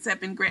nuggets have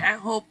been great. I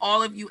hope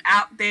all of you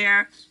out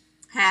there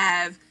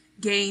have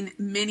gain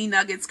many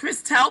nuggets.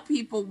 Chris, tell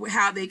people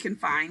how they can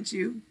find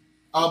you.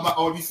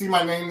 You see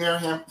my name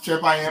there?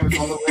 Champ I Am is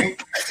on the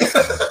link.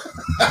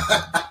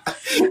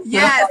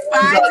 Yes,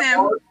 find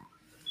him.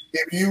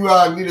 If you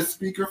need a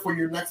speaker for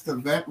your next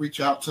event, reach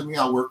out to me.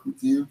 I'll work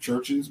with you.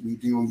 Churches, we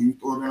deal with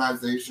youth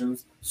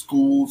organizations,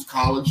 schools,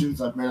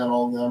 colleges. I've met at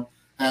all of them.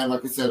 And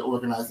like I said,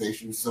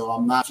 organizations. So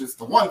I'm not just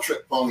a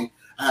one-trick pony.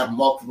 I have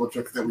multiple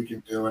tricks that we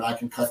can do, and I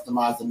can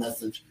customize a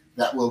message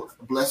that will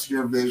bless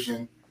your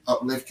vision,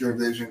 uplift your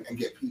vision, and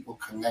get people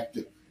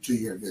connected to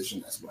your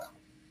vision as well.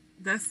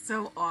 That's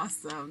so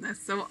awesome.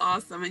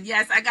 And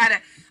yes,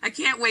 I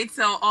can't wait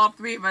till all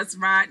three of us,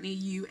 Rodney,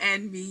 you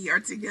and me, are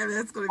together.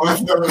 That's going to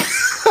be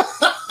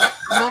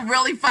we'll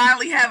really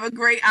finally have a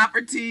great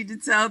opportunity to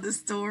tell the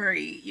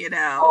story,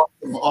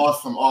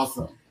 Awesome.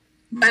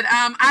 But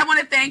I want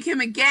to thank him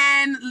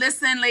again.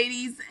 Listen,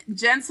 ladies,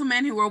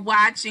 gentlemen who are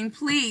watching,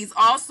 please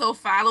also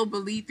follow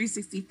Believe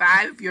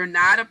 365. If you're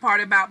not a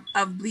part of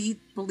Believe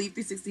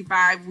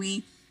 365,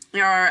 we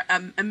are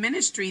a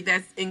ministry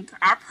that's in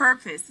our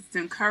purpose is to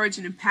encourage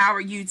and empower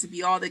you to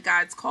be all that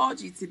God's called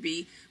you to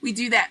be. We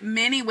do that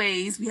many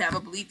ways. We have a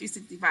Believe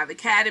 365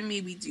 Academy.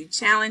 We do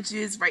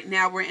challenges. Right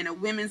now, we're in a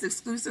women's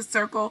exclusive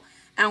circle.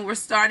 And we're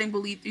starting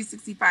Believe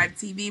 365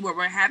 TV, where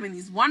we're having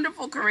these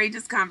wonderful,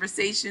 courageous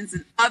conversations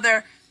and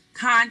other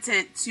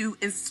content to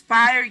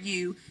inspire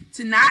you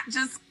to not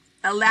just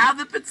allow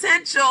the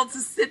potential to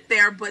sit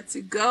there, but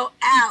to go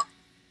out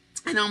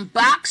and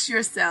unbox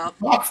yourself.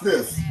 Watch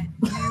this.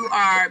 You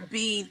are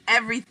being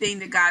everything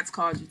that God's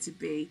called you to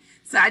be.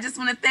 So I just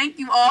want to thank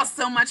you all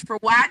so much for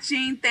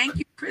watching. Thank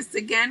you, Chris,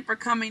 again for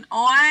coming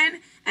on.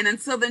 And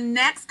until the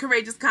next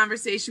courageous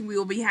conversation we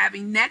will be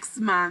having next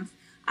month,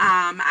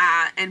 and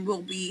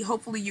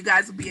hopefully you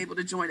guys will be able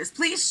to join us.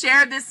 Please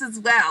share this as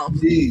well.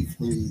 Please.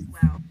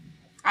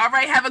 All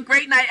right. Have a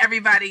great night,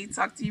 everybody.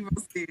 Talk to you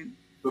real soon.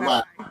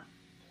 Bye-bye.